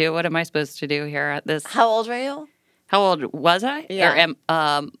 52. What am I supposed to do here at this? How old were you? How old was I? Yeah.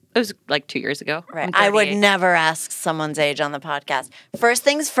 It was like 2 years ago. Right. I'm I would 38. never ask someone's age on the podcast. First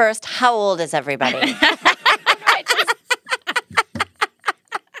things first, how old is everybody?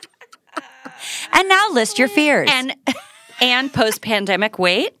 And now list your fears. And post-pandemic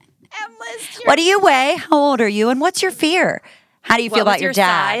weight. What do you weigh? How old are you? And what's your fear? How do you feel about your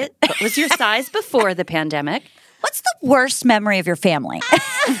dad? What was your size before the pandemic? What's the worst memory of your family?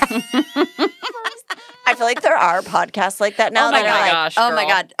 I feel like there are podcasts like that now. Oh my that are like, gosh, Oh my girl.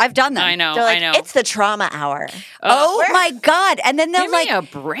 God, I've done them. I know. They're like, I know. it's the trauma hour. Oh my God. And then they're Give like, me a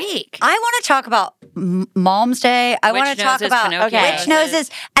break. I want to talk about MALM'S Day. I want to talk noses, about Pinocchio witch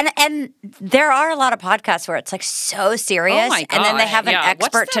noses. And there are a lot of podcasts where it's like so serious. Oh my and then they gosh, have an yeah. What's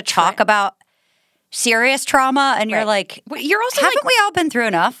expert to that talk about serious trauma. And you're Right. like, Wait, you're also haven't like, we all been through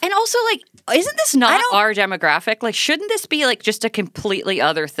enough? and also like, isn't this not don't- our demographic? Like, shouldn't this be like just a completely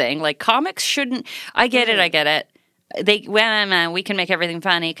other thing? Like, comics shouldn't. I get it. I get it. We can make everything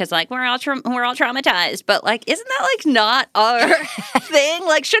funny because like we're all traumatized, but like isn't that like not our thing?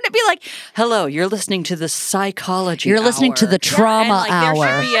 Like shouldn't it be like, hello, you're listening to the psychology? You're listening to hour. the trauma and, like, hour.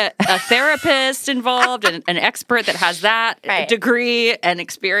 There should be a therapist involved and an expert that has that Right. degree and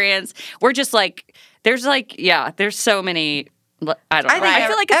experience. We're just like there's so many. I don't know. think I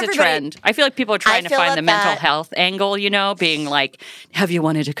feel like it's everybody- a trend. I feel like people are trying to feel find that the mental that- health angle, being like, have you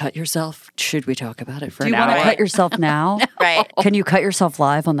wanted to cut yourself? Should we talk about it for Do you an want hour? to cut yourself now? Right. Can you cut yourself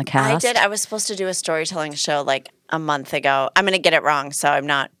live on the I cast? did. I was supposed to do a storytelling show like a month ago. I'm going to get it wrong, so I'm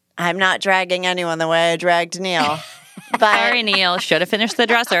not dragging anyone the way I dragged Neil. But Sorry, Neil. Should have finished the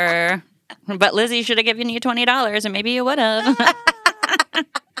dresser. But Lizzie should have given you $20 and maybe you would have.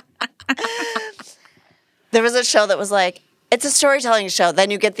 there was a show that was like, it's a storytelling show.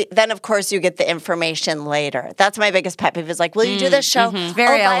 Then of course you get the information later. That's my biggest pet peeve is like, will you do this show?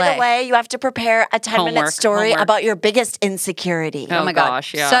 Very oh, by LA. the way, you have to prepare a 10-minute story Homework. about your biggest insecurity. Oh my God.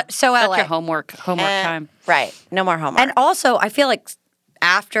 gosh, yeah. So Such LA. a homework time. Right. No more homework. And also, I feel like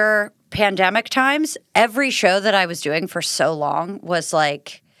after pandemic times, every show that I was doing for so long was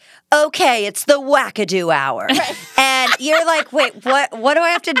like, okay, it's the wackadoo hour. And you're like, wait, what do I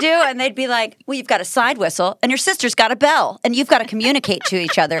have to do? And they'd be like, well, you've got a slide whistle and your sister's got a bell and you've got to communicate to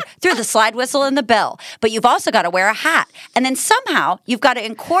each other through the slide whistle and the bell. But you've also got to wear a hat. And then somehow you've got to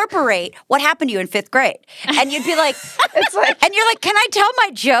incorporate what happened to you in 5th grade. And you'd be like, it's like, and you're like, can I tell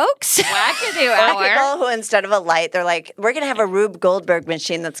my jokes? Wackadoo Or people who instead of a light, they're like, we're going to have a Rube Goldberg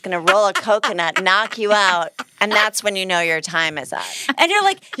machine that's going to roll a coconut, knock you out. And that's when you know your time is up. And you're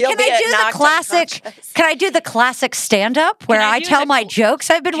like, You'll can be I do the knocked classic? unconscious. Can I do the classic stand-up where I I do tell the my cl- jokes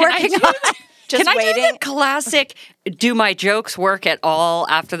I've been working on? Just Can I waiting. do the classic, do my jokes work at all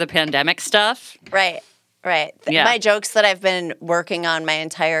after the pandemic stuff? Right. Yeah. My jokes that I've been working on my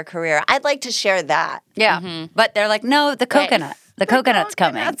entire career. I'd like to share that. Yeah, but they're like, no, the coconut. The coconut's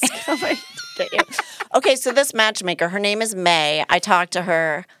coming. Get you. Okay, so this matchmaker, her name is May. I talked to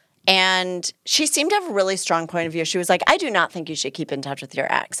her, and she seemed to have a really strong point of view. She was like, I do not think you should keep in touch with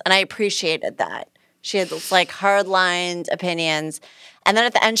your ex. And I appreciated that. She had like hard-lined opinions. And then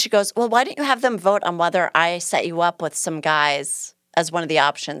at the end, she goes, well, why don't you have them vote on whether I set you up with some guys as one of the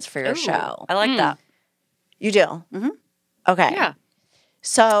options for your show? I like that. You do? Mm-hmm. Okay. Yeah.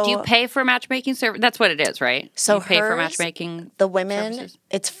 So Do you pay for matchmaking service? That's what it is, right? So you pay for hers, matchmaking. the women, services?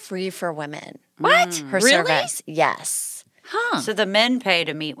 it's free for women. What? Her Really? service. Yes. Huh. So the men pay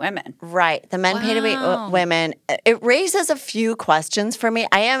to meet women. Right. The men pay to meet women. It raises a few questions for me.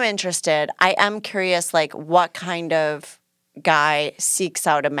 I am interested. I am curious, like, what kind of guy seeks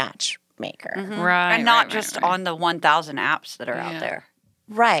out a matchmaker? Right. And not right, just right, right. on the 1,000 apps that are out there.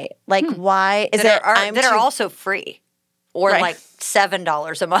 Right. Like, why is That it? are, I'm that are too- also free or Right. like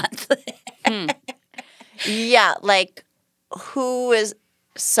 $7 a month. Yeah. Like, who is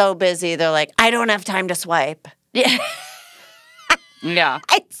so busy? They're like, I don't have time to swipe. Yeah. Yeah.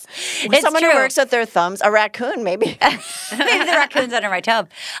 It's Someone true. who works with their thumbs, a raccoon, maybe. Maybe the raccoon's under my tub.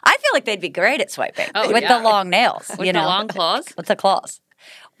 I feel like they'd be great at swiping with yeah. the long nails. With you the know? long claws? With the claws.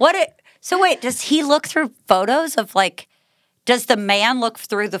 So wait, does he look through photos of like, does the man look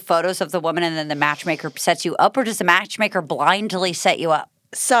through the photos of the woman and then the matchmaker sets you up, or does the matchmaker blindly set you up?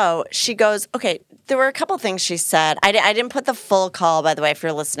 So she goes, okay, there were a couple things she said. I didn't put the full call, by the way, if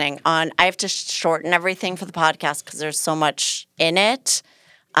you're listening, on. I have to shorten everything for the podcast because there's so much in it.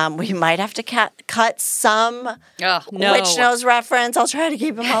 We might have to cut some Oh, no. Witch Nose reference. I'll try to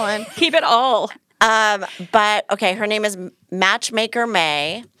keep them all in. Keep it all. But, okay, her name is Matchmaker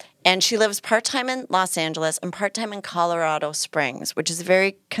May, and she lives part-time in Los Angeles and part-time in Colorado Springs, which is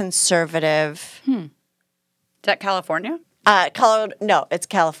very conservative. Is that California? No, it's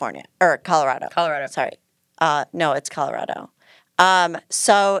California or Colorado. Colorado. Sorry. No, it's Colorado.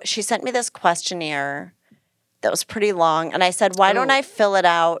 So she sent me this questionnaire that was pretty long. And I said, why don't I fill it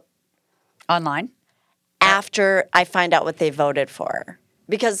out Online? after I find out what they voted for?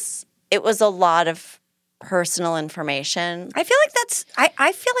 Because it was a lot of personal information. I feel like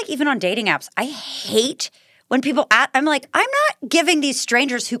I feel like even on dating apps, I hate when people I'm like, I'm not giving these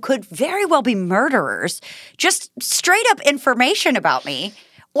strangers who could very well be murderers just straight up information about me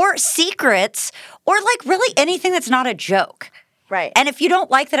or secrets or like really anything that's not a joke. Right. And if you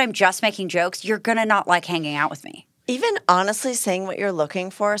don't like that I'm just making jokes, you're going to not like hanging out with me. Even honestly saying what you're looking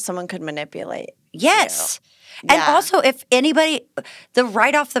for, someone could manipulate. Yes. you. And Yeah. also if anybody, the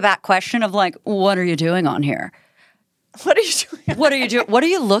right off the bat question of like, what are you doing on here? What are you doing? What are you doing? What are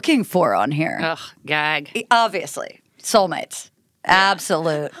you looking for on here? Ugh, gag. Obviously. Soulmates.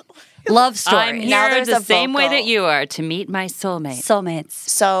 Absolute. Love story. I'm Now here there's the a same way vocal. that you are to meet my soulmate. Soulmates.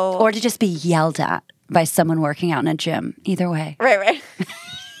 So, Or to just be yelled at by someone working out in a gym. Either way. right.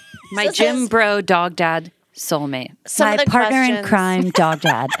 My So gym says- bro, dog dad, soulmate. Some My of the partner in questions- crime, dog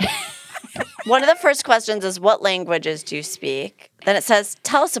dad. One of the first questions is, what languages do you speak? Then it says,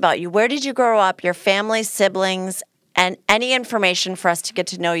 tell us about you. Where did you grow up, your family, siblings, and any information for us to get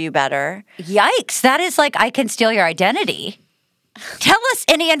to know you better? Yikes. That is like, I can steal your identity. Tell us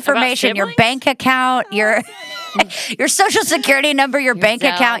any information, your siblings? bank account, your social security number, your bank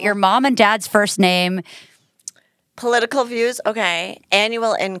Zelle. account, your mom and dad's first name. Political views? Okay.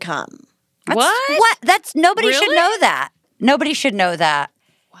 Annual income. What? That's nobody should Really? know that. Nobody should know that.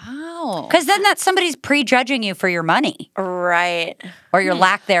 Wow. Because then that's somebody's prejudging you for your money Right. or your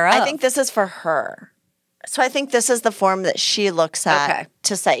lack thereof. I think this is for her. So I think this is the form that she looks at Okay.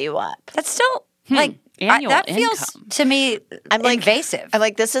 to set you up. that's still like Annual that feels income. to me I'm like- invasive. I'm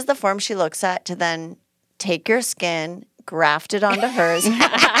like, this is the form she looks at to then take your skin, graft it onto hers.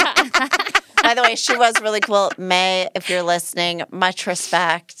 By the way, she was really cool. May, if you're listening, much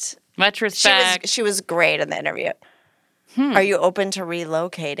respect. Much respect. She was great in the interview. Are you open to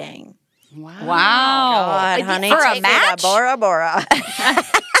relocating? wow. God, honey, For a take me to match? Bora Bora.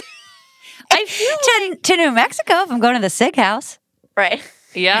 I feel To New Mexico if I'm going to the Sig House. Right.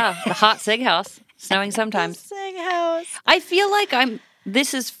 yeah, the hot sig house. Snowing sometimes. Sing house. I feel like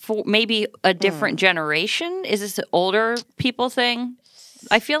this is for maybe a different generation. Is this an older people thing?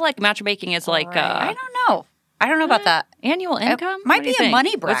 I feel like matchmaking is like I don't know. I don't know about that. annual income. Might What do you be a think? money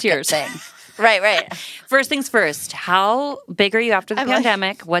What's bracket yours? thing. Right. First things first. How big are you after the I'm like-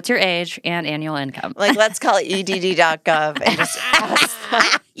 pandemic? What's your age and annual income? Like, let's call it edd.gov and just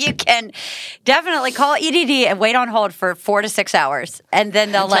ask. You can definitely call EDD and wait on hold for 4 to 6 hours, and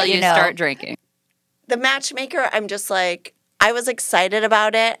then they'll Until let you know. start drinking. The matchmaker, I'm just like, I was excited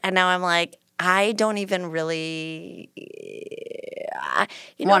about it, and now I'm like, I don't even really,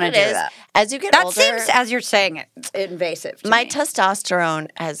 you know Wanna what do it is? that. As you get That older, seems, as you're saying it, invasive. To my me. testosterone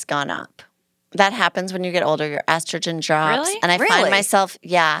has gone up. That happens when you get older. Your estrogen drops, Really? and I Really? find myself, I you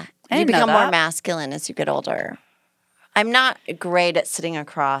didn't know become more that. masculine as you get older. I'm not great at sitting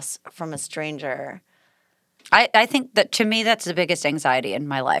across from a stranger. I think that to me that's the biggest anxiety in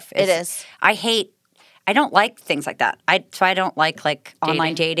my life. It is. I don't like things like that. So I don't like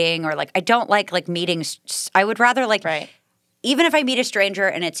online dating or I don't like meetings. I would rather Right. even if I meet a stranger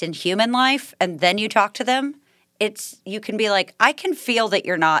and it's in human life and then you talk to them, you can be like, I can feel that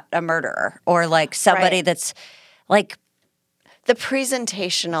you're not a murderer or somebody Right. that's The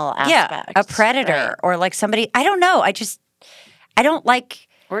presentational yeah, aspect. a predator Right. or somebody. I don't know. I don't like.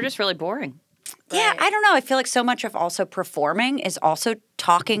 We're just really boring. Yeah, Right. I don't know. I feel like so much of also performing is also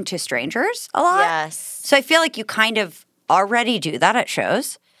talking to strangers a lot. Yes. So I feel like you kind of already do that at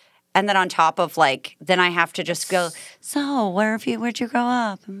shows. And then on top of then I have to just go, so where'd you grow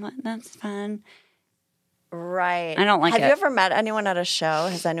up? I'm like, that's fun. Right. I don't like Have it. you ever met anyone at a show?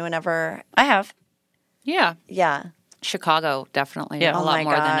 Has anyone ever? I have. Yeah. Yeah. Chicago, definitely. Yeah. A Oh lot my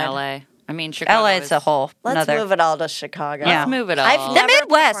more than God. LA. I mean, Chicago LA, it's is a whole Let's another. move it all to Chicago. Yeah. Let's move it all. I've The never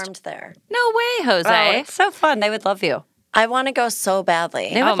Midwest. performed there. No way, Jose. Oh, it's so fun. They would love you. I want to go so badly.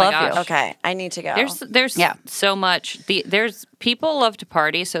 They would Oh my love gosh. you. Okay, I need to go. There's Yeah. so much. There's people love to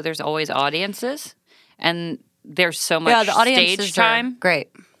party, so there's always audiences, and there's so much Yeah, the audiences stage time. Great.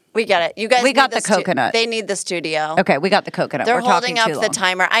 we get it. You guys. We need got the stu- coconut. They need the studio. Okay, we got the coconut. They're We're holding talking up too the long.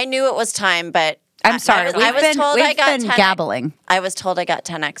 timer. I knew it was time, but I'm sorry. I was told I we've got been 10 gabbling. I was told I got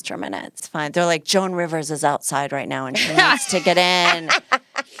 10 extra minutes. Fine. They're like, Joan Rivers is outside right now and she needs to get in.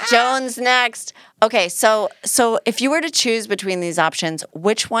 Joan's next. Okay, so if you were to choose between these options,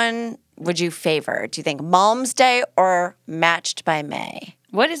 which one would you favor? Do you think MALM'S Day or Matched by May?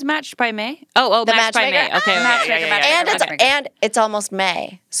 What is Matched by May? Oh, The Matched by May. matchmaker? Okay, Matchmaker, yeah, yeah, yeah, matchmaker, yeah. And it's matchmaker. And it's almost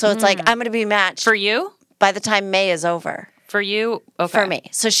May. So it's like I'm going to be matched For you? by the time May is over. For you? Okay. For me.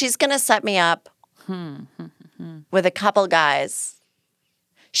 So she's going to set me up with a couple guys.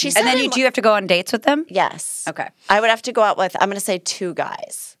 She said And then do you have to go on dates with them? yes. Okay. I would have to go out with, I'm going to say 2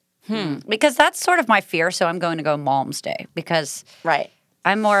 guys. Because that's sort of my fear, so I'm going to go MALM'S Day because Right.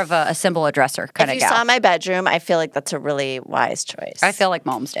 I'm more of a symbol addresser kind If of you gal. saw my bedroom, I feel like that's a really wise choice. I feel like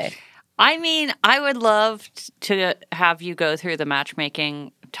MALM'S Day. I mean, I would love to have you go through the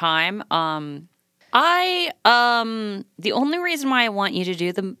matchmaking time. The only reason why I want you to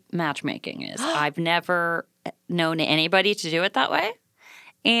do the matchmaking is I've never known anybody to do it that way.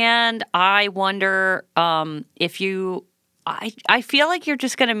 And I wonder if you, I feel like you're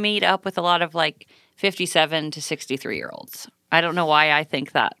just going to meet up with a lot of like 57 to 63-year-olds. I don't know why I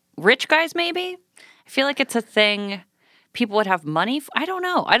think that. Rich guys, maybe? I feel like it's a thing people would have money. I don't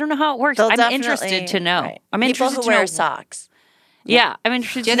know. I don't know how it works. They'll I'm definitely- interested to know. right. I'm People interested who to wear know. socks. Yeah, I'm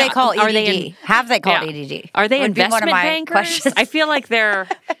interested Do to they know. call EDD? Are they Have they called Yeah. EDD? Are they Would be one of investment my bankers? questions. I feel like they're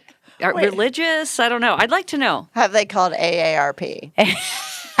religious. I don't know. I'd like to know. Have they called AARP?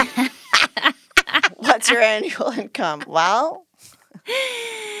 What's your annual income? Well,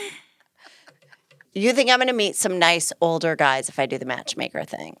 you think I'm going to meet some nice older guys if I do the matchmaker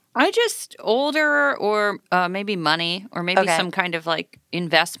thing? I just older or maybe money or maybe Okay. some kind of like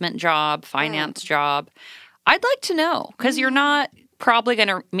investment job, finance job. I'd like to know because you're not probably going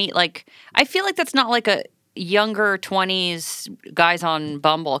to meet like, I feel like that's not like a younger 20s guys on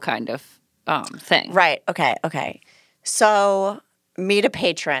Bumble kind of thing. Right. Okay. So meet a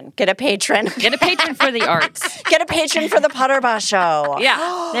patron. Get a patron. Get a patron for the arts. Get a patron for the Puterbaugh show.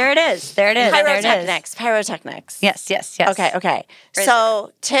 Yeah. There it is. There it is. There it is. Pyrotechnics. Yes. Okay.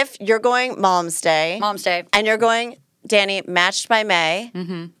 So, Tiff, you're going MALM'S Day. MALM'S Day. And you're going, Danny, Matched by May.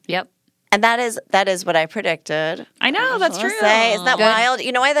 Yep. And that is what I predicted. I know, that's I wanna true. say, isn't that Good. wild?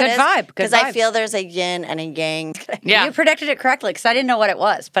 You know why that Good is? vibe, good Because I vibe. feel there's a yin and a yang. Yeah. You predicted it correctly because I didn't know what it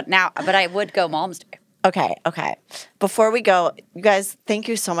was, but I would go MALM'S Day. Okay. Before we go, you guys, thank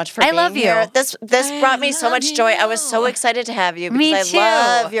you so much for I being love you. here. This brought me so much joy. I was so excited to have you Me because too.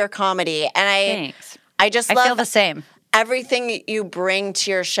 I love your comedy. And Thanks. I just I love feel the same. everything you bring to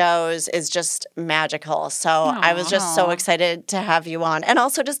your shows is just magical. So I was just so excited to have you on and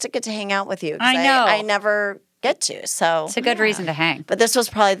also just to get to hang out with you. 'cause I know. I never get to. So, It's a good reason to hang. but this was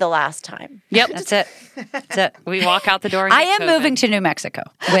probably the last time. Yep. That's it. That's it. We walk out the door. And I get am COVID. moving to New Mexico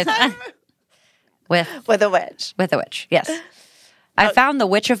with With a witch. a witch. Yes. I found the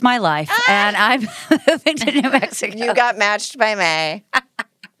witch of my life, and I'm moving to New Mexico. You got matched by May.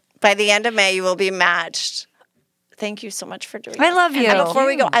 By the end of May, you will be matched. Thank you so much for doing I this. love you. And before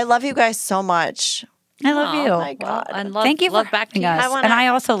we go, I love you guys so much. I love you. Oh my God. And love, Thank you love for back to having you. us. And I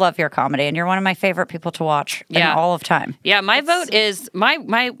also love your comedy, and you're one of my favorite people to watch in Yeah. all of time. Yeah, my vote is my.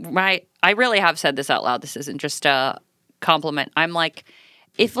 I really have said this out loud. This isn't just a compliment. I'm like,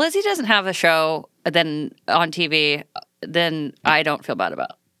 if Lizzie doesn't have a show then on TV, then I don't feel bad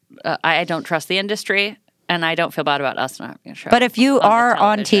about. I don't trust the industry, and I don't feel bad about us not having a show. But if you on the are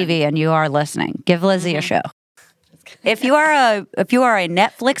on television. TV and you are listening, give Lizzie a show. If you are a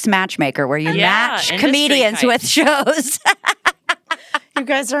Netflix matchmaker where you Yeah, match industry comedians type. with shows, You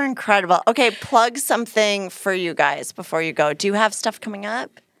guys are incredible. Okay, plug something for you guys before you go. Do you have stuff coming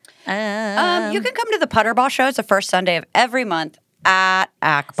up? you can come to the Puterbaugh show. It's the first Sunday of every month at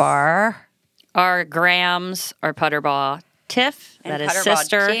Akbar. Our Grams are Puterbaugh Tiff, And that is Puterbaugh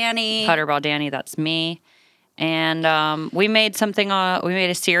sister. Danny. Puterbaugh Danny, that's me. And we made something. We made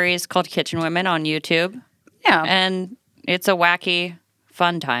a series called Kitchen Women on YouTube, Yeah. and it's a wacky,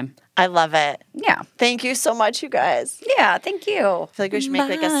 fun time. I love it. Yeah. Thank you so much, you guys. Yeah. Thank you. I feel like we should make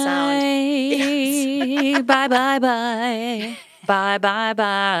like a sound. Yes. Bye, bye, bye. Bye, bye,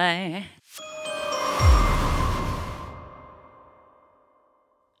 bye.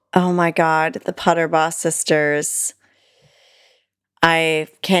 Oh my God, the Puterbaugh sisters. I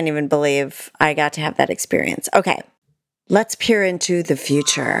can't even believe I got to have that experience. Okay, let's peer into the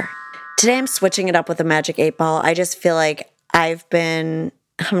future. Today I'm switching it up with a magic 8-ball. I just feel like I'm going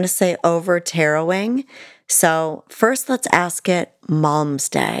to say over tarrowing. So first let's ask it MALM'S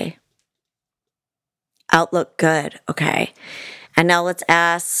Day. Outlook good. Okay. And now let's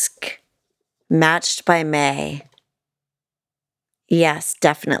ask matched by May. Yes,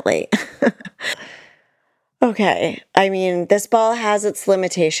 definitely. Okay. I mean, this ball has its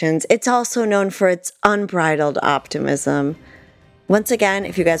limitations. It's also known for its unbridled optimism. Once again,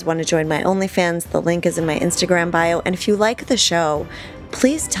 if you guys want to join my OnlyFans, the link is in my Instagram bio. And if you like the show,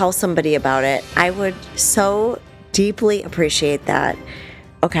 please tell somebody about it. I would so deeply appreciate that.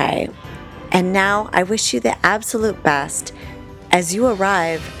 Okay. And now I wish you the absolute best as you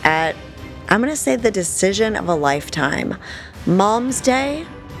arrive at I'm going to say the decision of a lifetime. MALM'S Day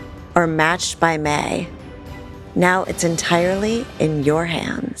or Matched by May. Now it's entirely in your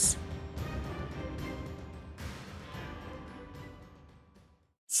hands.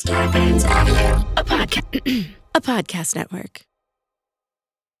 Starburns Audio, a podcast network.